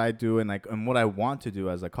I do and what I want to do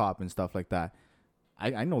as a cop and stuff like that.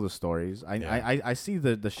 I know the stories. I see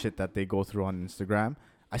the shit that they go through on Instagram.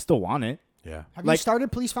 I still want it. Yeah. Have you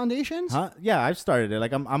started Police Foundations? Huh? Yeah, I've started it.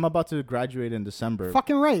 Like I'm about to graduate in December.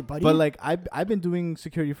 Fucking right, buddy. But like I've been doing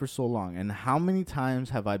security for so long, and how many times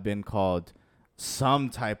have I been called some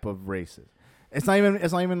type of racist? It's not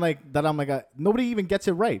even like that. I'm like nobody even gets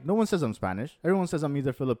it right. No one says I'm Spanish. Everyone says I'm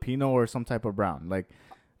either Filipino or some type of brown. Like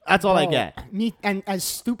that's all I get. And as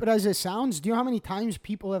stupid as it sounds, do you know how many times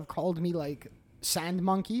people have called me like sand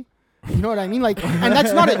monkey? You know what I mean? Like, and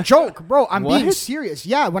that's not a joke, bro. I'm being serious.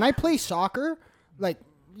 Yeah, when I play soccer, like,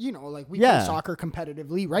 you know, like we play soccer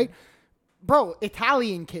competitively, right? Bro,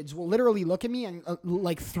 Italian kids will literally look at me and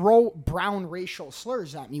like throw brown racial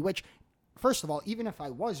slurs at me, which, first of all, even if I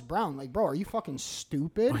was brown, like, bro, are you fucking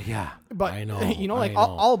stupid? Yeah, but I know. You know, like,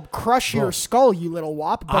 I'll crush your skull, you little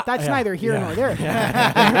wop. But that's neither here nor there.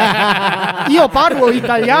 Io parlo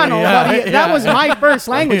italiano. That was my first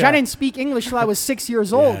language. I didn't speak English till I was 6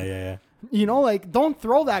 years old. Yeah. You know, like, don't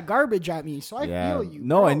throw that garbage at me. So I feel you.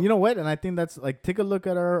 No, bro. and you know what? And I think that's like, take a look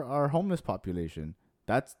at our homeless population.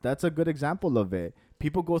 That's a good example of it.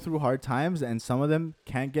 People go through hard times, and some of them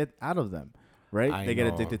can't get out of them. Right? They get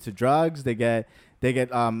addicted to drugs. They get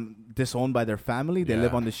disowned by their family. They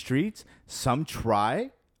live on the streets. Some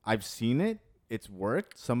try. I've seen it. It's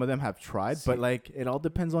worked. Some of them have tried, but like it all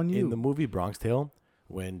depends on you. In the movie Bronx Tale,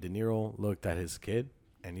 when De Niro looked at his kid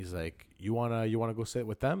and he's like, "You wanna go sit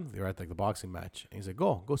with them? They're at like the boxing match." And he's like,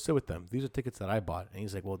 "Go sit with them. These are tickets that I bought." And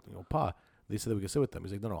he's like, "Well, you know, Pa, they said that we could sit with them."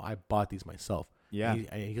 He's like, "No, I bought these myself." Yeah.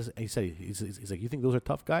 He said, he's like, "You think those are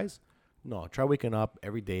tough guys? No, try waking up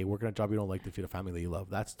every day, working a job you don't like to feed a family that you love.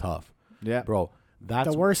 That's tough." Yeah, bro. That's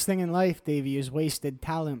the worst thing in life, Davey, is wasted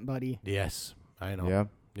talent, buddy. Yes, I know.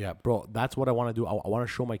 Yeah, bro. That's what I want to do. I want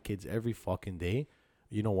to show my kids every fucking day.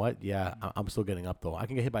 You know what? Yeah, I'm still getting up though. I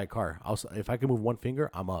can get hit by a car. If I can move one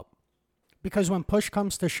finger, I'm up. Because when push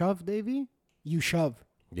comes to shove, Davey, you shove.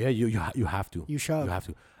 Yeah, you have to. You shove. You have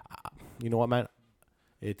to. You know what, man?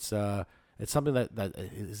 It's something that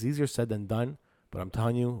is easier said than done. But I'm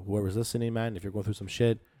telling you, whoever's listening, man, if you're going through some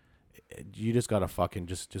shit, you just gotta fucking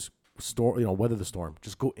just weather the storm.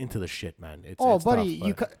 Just go into the shit, man. It's buddy,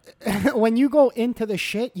 tough, when you go into the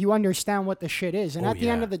shit, you understand what the shit is. And at the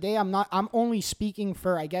end of the day, I'm only speaking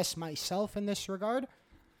for, I guess, myself in this regard.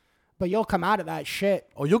 But you'll come out of that shit.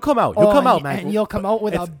 Oh, you'll come out. You'll come out, man. And you'll come out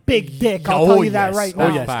with a big dick. I'll tell you that right now.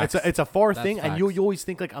 Oh, yes. It's a far thing, and you always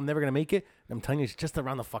think, like, I'm never going to make it. I'm telling you, it's just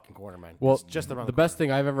around the fucking corner, man. Well, it's just around the best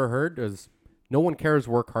thing I've ever heard is no one cares,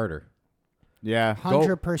 work harder. Yeah.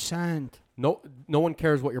 100%. No one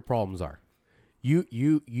cares what your problems are.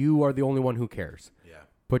 You are the only one who cares. Yeah.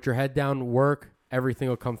 Put your head down, work, everything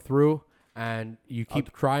will come through, and you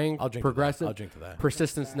keep trying, progressive. I'll drink to that.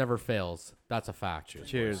 Persistence never fails. That's a fact.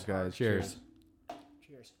 Cheers, guys. Cheers.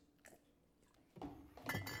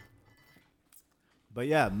 But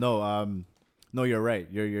yeah, no, you're right.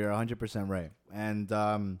 You're 100% right. And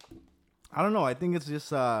I don't know. I think it's just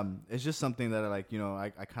something that I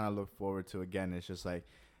kind of look forward to. Again, it's just like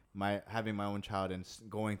having my own child and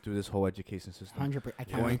going through this whole education system.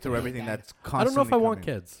 100%. Going through everything that's constantly I don't know if I want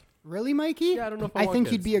coming. kids. Really, Mikey? Yeah, I don't know if I want think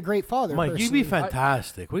kids. you'd be a great father. Mike, personally. you'd be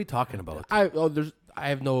fantastic. What are you talking about? I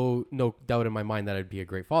have no doubt in my mind that I'd be a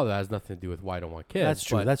great father. That has nothing to do with why I don't want kids. That's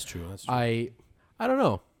true. But That's true. I don't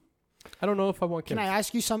know. I don't know if I want kids. Can I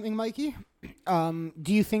ask you something, Mikey?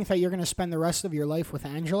 Do you think that you're going to spend the rest of your life with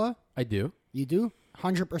Angela? I do. You do?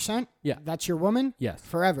 100%? Yeah. That's your woman? Yes.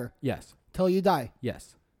 Forever? Yes. Till you die?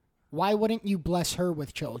 Yes. Why wouldn't you bless her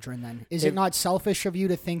with children then? Is it not selfish of you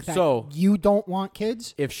to think that you don't want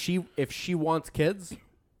kids? If she wants kids,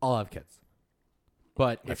 I'll have kids.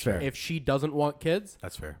 But if she doesn't want kids,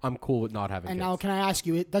 that's fair. I'm cool with not having And kids. now, can I ask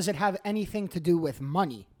you, does it have anything to do with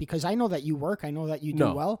money? Because I know that you work. I know that you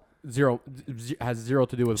do well. Has zero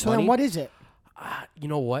to do with So money. then what is it? You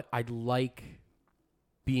know what? I like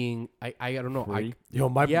being, I don't know.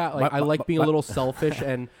 I like being a little selfish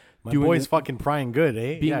and my boy's fucking prying good,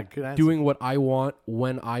 eh? Good answer. Doing what I want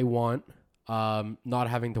when I want. Not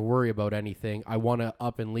having to worry about anything. I want to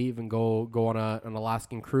up and leave and go on an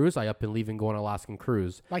Alaskan cruise. I up and leave and go on an Alaskan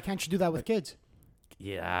cruise. Why can't you do that with kids?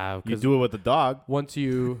 Yeah, you do it with the dog. Once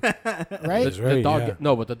you right, the dog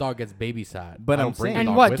but the dog gets babysat. But I'm saying,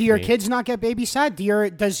 and what do your kids not get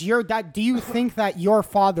babysat? Does your dad? Do you think that your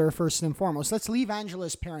father, first and foremost, let's leave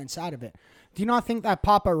Angela's parents out of it. Do you not think that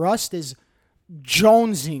Papa Rust is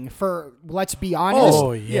jonesing for? Let's be honest.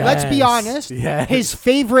 Oh yeah. Let's be honest. Yes. His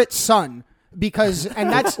favorite son. Because and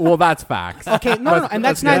that's well, that's facts. Okay, no, and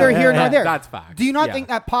that's neither here nor there. That's facts. Do you not think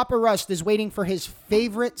that Papa Rust is waiting for his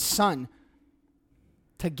favorite son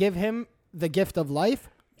to give him the gift of life?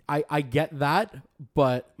 I get that,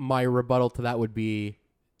 but my rebuttal to that would be,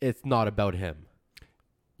 it's not about him.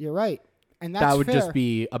 You're right, and that's that would fair. just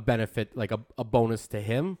be a benefit, like a bonus to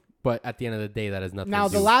him. But at the end of the day, that has nothing. Now,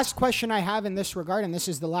 to do. the last question I have in this regard, and this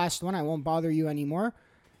is the last one, I won't bother you anymore.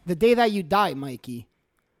 The day that you die, Mikey.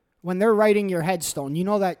 When they're writing your headstone, you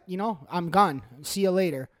know that, I'm gone. See you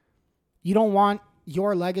later. You don't want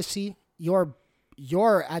your legacy, your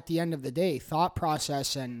at the end of the day, thought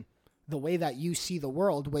process and the way that you see the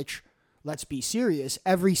world, which, let's be serious,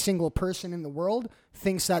 every single person in the world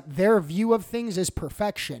thinks that their view of things is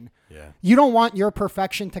perfection. Yeah. You don't want your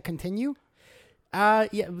perfection to continue?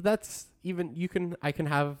 Yeah, that's even, I can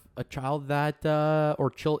have a child that,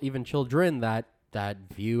 or children that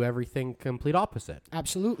view everything complete opposite.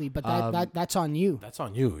 Absolutely, but that's on you. That's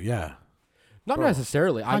on you, yeah. Not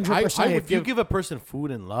necessarily. 100%. If you give a person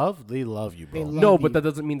food and love, they love you, bro. No, but that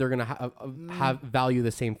doesn't mean they're gonna have value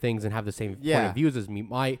the same things and have the same point of views as me.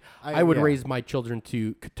 I would raise my children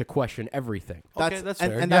to question everything. That's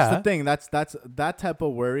fair. And that's the thing. That's that type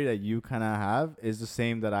of worry that you kind of have is the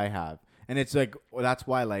same that I have, and it's like that's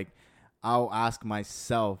why like I'll ask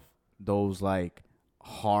myself those like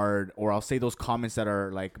hard, or I'll say those comments that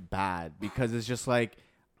are like bad, because it's just like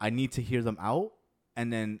I need to hear them out,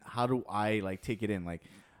 and then how do I like take it in? Like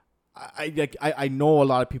I know a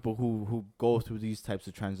lot of people who go through these types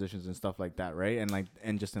of transitions and stuff like that, right?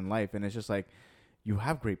 And just in life, and it's just like, you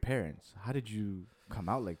have great parents. How did you come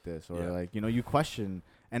out like this? Or like, you question,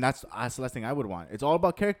 and that's the last thing I would want. It's all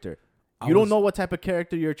about character. You don't know what type of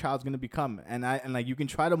character your child's gonna become, and like you can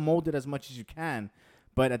try to mold it as much as you can.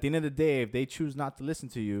 But at the end of the day, if they choose not to listen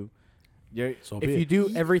to you, if you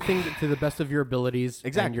do everything to the best of your abilities,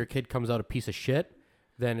 and your kid comes out a piece of shit,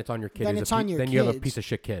 then it's on your kid. Then it's on your Then kids. you have a piece of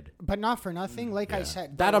shit kid. But not for nothing. Like I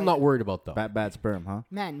said, that I'm not worried about though. Bad sperm, huh?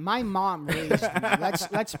 Man, my mom raised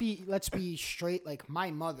me. Let's be straight. Like,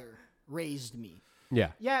 my mother raised me.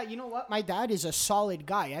 Yeah. Yeah, you know what? My dad is a solid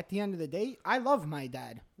guy. At the end of the day, I love my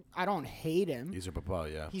dad. I don't hate him. He's your papa,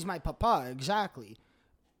 yeah. He's my papa, exactly.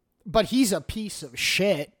 But he's a piece of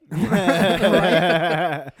shit.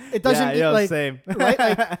 Right? It doesn't same. Right?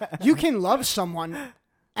 Like, you can love someone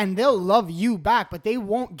and they'll love you back, but they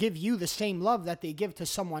won't give you the same love that they give to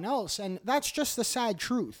someone else. And that's just the sad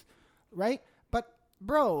truth, right? But,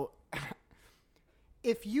 bro,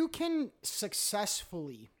 if you can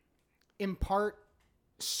successfully impart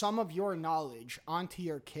some of your knowledge onto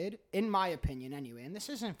your kid, in my opinion anyway, and this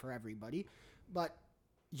isn't for everybody, but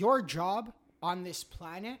your job on this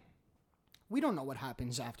planet, we don't know what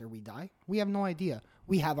happens after we die. We have no idea.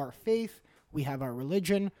 We have our faith, we have our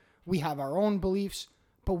religion, we have our own beliefs,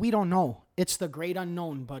 but we don't know. It's the great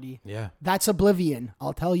unknown, buddy. Yeah. That's oblivion.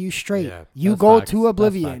 I'll tell you straight. Yeah, you that's go facts. to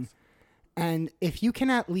oblivion. That's facts. And if you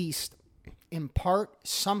can at least impart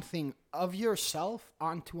something of yourself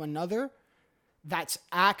onto another that's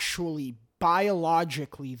actually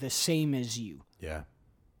biologically the same as you. Yeah.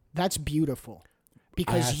 That's beautiful.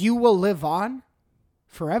 Because you will live on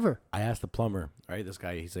forever. I asked the plumber, right? This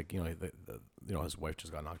guy, he's like, his wife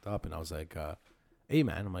just got knocked up, and I was like, hey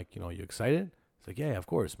man, I'm like, you excited? He's like, yeah, of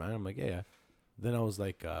course, man. I'm like, yeah. Then I was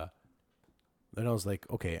like,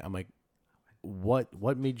 okay, I'm like,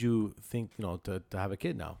 what made you think, to have a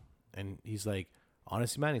kid now? And he's like,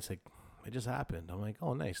 honestly, man, he's like, it just happened. I'm like,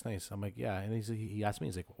 oh, nice. I'm like, yeah. And he asked me,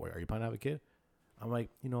 he's like, are you planning to have a kid? I'm like,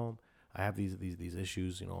 I have these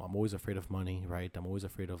issues. I'm always afraid of money, right? I'm always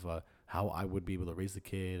afraid of how I would be able to raise the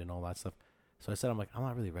kid and all that stuff. So I said, I'm like, I'm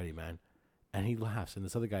not really ready, man. And he laughs, and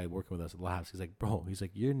this other guy working with us laughs. He's like, bro,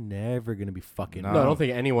 you're never gonna be fucking. No, I don't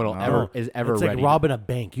think anyone will ever It's ready. like robbing a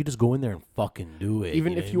bank. You just go in there and fucking do it.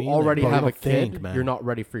 Even if you already have a kid, you're not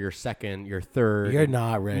ready for your second, your third. You're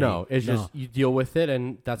not ready. No, it's just you deal with it,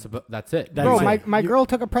 and that's it. Bro, my girl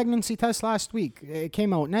took a pregnancy test last week. It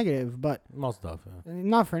came out negative, but most stuff.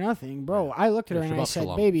 Not for nothing, bro. I looked at her and I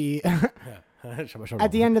said, "Baby, at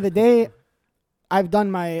at the end of the day, I've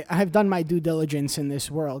done my due diligence in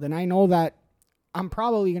this world, and I know that I'm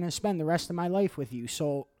probably going to spend the rest of my life with you.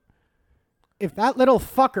 So if that little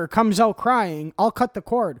fucker comes out crying, I'll cut the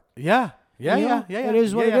cord." Yeah. It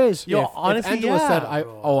is what it is. Yo, honestly, if Angela said,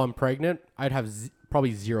 I'm pregnant, I'd have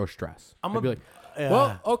probably zero stress. I'd be like,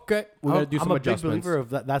 well, okay, we got to do some adjustments. I'm a big believer of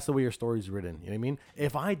that. That's the way your story's written. You know what I mean?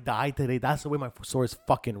 If I die today, that's the way my story's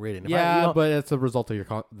fucking written. But it's a result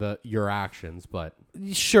of your actions. But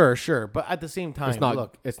sure. But at the same time,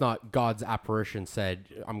 it's not God's apparition said,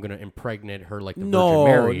 I'm going to impregnate her like the Virgin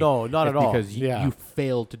Mary. No, not at all. Because you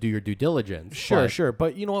failed to do your due diligence. Sure.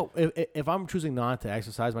 But you know what? If I'm choosing not to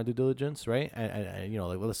exercise my due diligence, right? And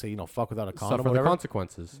like, let's say, fuck without a condom, suffer the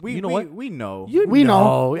consequences. We know. We know. We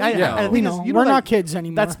know. We're not kids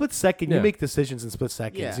anymore. That split second, you make decisions in split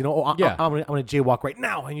seconds. I'm gonna jaywalk right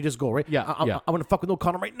now, and you just go right. I'm gonna fuck with no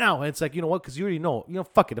condom right now, and it's like, you know what? Because you already know.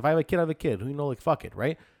 Fuck it. If I have a kid, I have a kid. Like fuck it,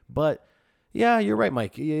 right? But yeah, you're right,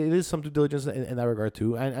 Mike. It is some due diligence in that regard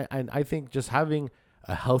too, and I think just having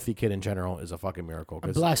a healthy kid in general is a fucking miracle. A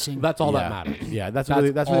blessing. That's all that matters. Yeah, that's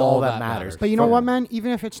really all that matters. But you know what, man?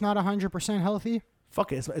 Even if it's not 100% healthy,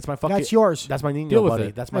 fuck it. It's my fucking. That's yours. That's my Nino, buddy.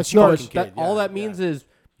 It. That's my yours. Kid. All that means is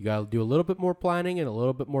you got to do a little bit more planning and a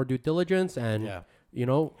little bit more due diligence, and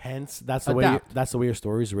hence that's the way your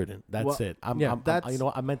story's written. That's it. I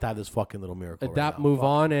meant to have this fucking little miracle. Adapt, move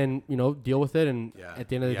on, and deal with it, and at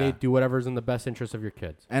the end of the day, do whatever's in the best interest of your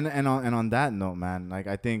kids. And on that note, man, like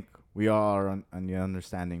I think we all are on the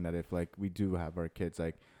understanding that if like we do have our kids,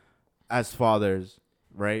 like as fathers,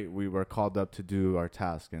 right, we were called up to do our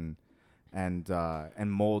task and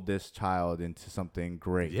mold this child into something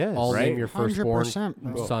great. Yes. I'll right? name your firstborn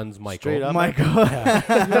son's Michael. Straight up, Michael.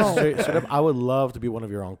 Straight up, I would love to be one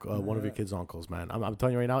of your one of your kids' uncles, man. I'm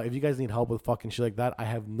telling you right now, if you guys need help with fucking shit like that, I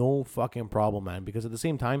have no fucking problem, man. Because at the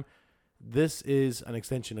same time, this is an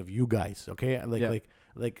extension of you guys, okay?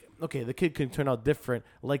 Like, okay, the kid can turn out different,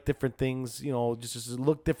 like different things, just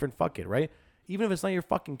look different. Fuck it, right? Even if it's not your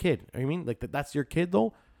fucking kid, I mean, like that's your kid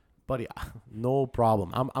though. Buddy, no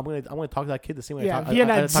problem. I'm gonna talk to that kid the same way I talk to you.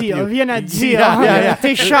 Yeah. The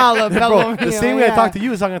same way I talk to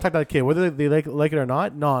you is I'm gonna talk to that kid, whether they like it or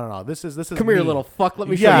not. No. This is. Come here, you little fuck. Let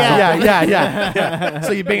me show you. Yeah.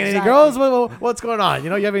 So you banging any girls? What's going on?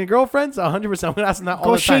 You have any girlfriends? 100%. I'm gonna ask them that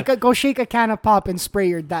all the time. Go shake a can of pop and spray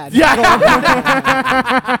your dad. Yeah.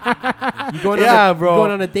 You going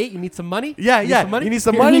on a date? You need some money? Yeah. You need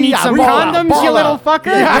some money? You need some condoms, you little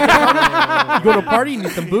fucker? You go to a party? You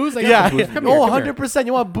need some booze? I got some booze. Come here, 100%.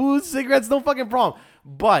 You want booze, cigarettes? No fucking problem.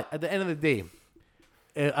 But at the end of the day,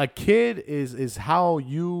 a kid is how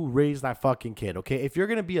you raise that fucking kid, okay? If you're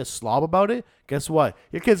going to be a slob about it, guess what?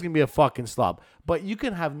 Your kid's going to be a fucking slob. But you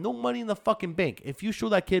can have no money in the fucking bank. If you show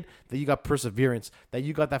that kid that you got perseverance, that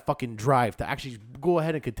you got that fucking drive to actually go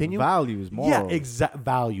ahead and continue. Values, morals. Yeah,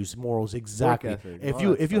 values, morals, exactly.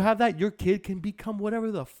 If you have that, your kid can become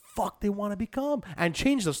whatever the fuck they want to become and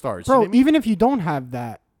change the stars. Bro, even if you don't have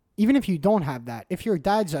that, if your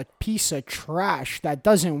dad's a piece of trash that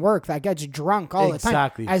doesn't work, that gets drunk all the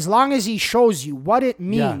time, as long as he shows you what it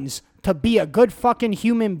means to be a good fucking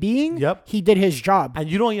human being, he did his job. And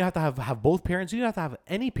you don't even have to have both parents. You don't have to have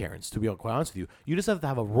any parents, to be quite honest with you. You just have to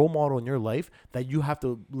have a role model in your life that you have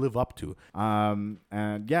to live up to. And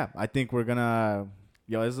yeah, I think we're gonna...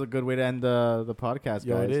 Yo, this is a good way to end the podcast, guys.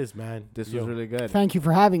 Yo, it is, man. This was really good. Thank you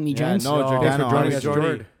for having me, gents. No, Jordano, thanks for joining us,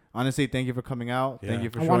 Jordy. Honestly, thank you for coming out. Yeah. Thank you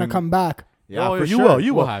for I want to come back. Yeah, for sure. sure.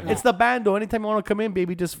 You will. It's the bando. Anytime you want to come in,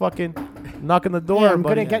 baby, just fucking knock on the door. Yeah, I'm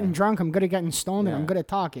good at getting drunk. I'm good at getting stoned. And I'm good at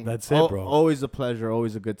talking. That's it, bro. Always a pleasure.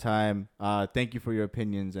 Always a good time. Thank you for your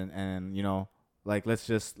opinions and like let's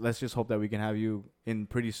just hope that we can have you in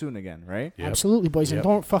pretty soon again, right? Yep. Absolutely, boys. And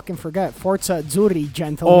don't fucking forget Forza Azzurri,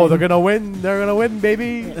 gentlemen. Oh, they're gonna win. They're gonna win,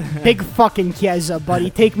 baby. Big fucking Chiesa, buddy.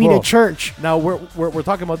 Take me to church. Now we're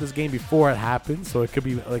talking about this game before it happens, so it could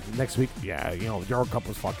be like next week. Yeah, Euro Cup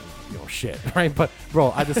was fucking shit, right? But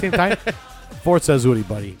bro, at the same time, Forza Azzurri,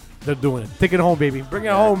 buddy. They're doing it. Take it home, baby. Bring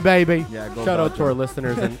it home, baby. Yeah, Shout out to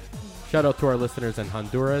our listeners in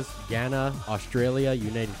Honduras, Ghana, Australia,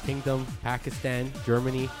 United Kingdom, Pakistan,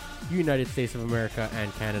 Germany, United States of America,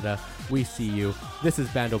 and Canada. We see you. This is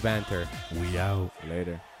Bando Banter. We out.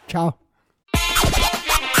 Later. Ciao.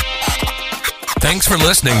 Thanks for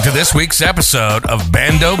listening to this week's episode of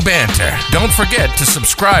Bando Banter. Don't forget to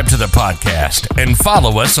subscribe to the podcast and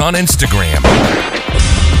follow us on Instagram.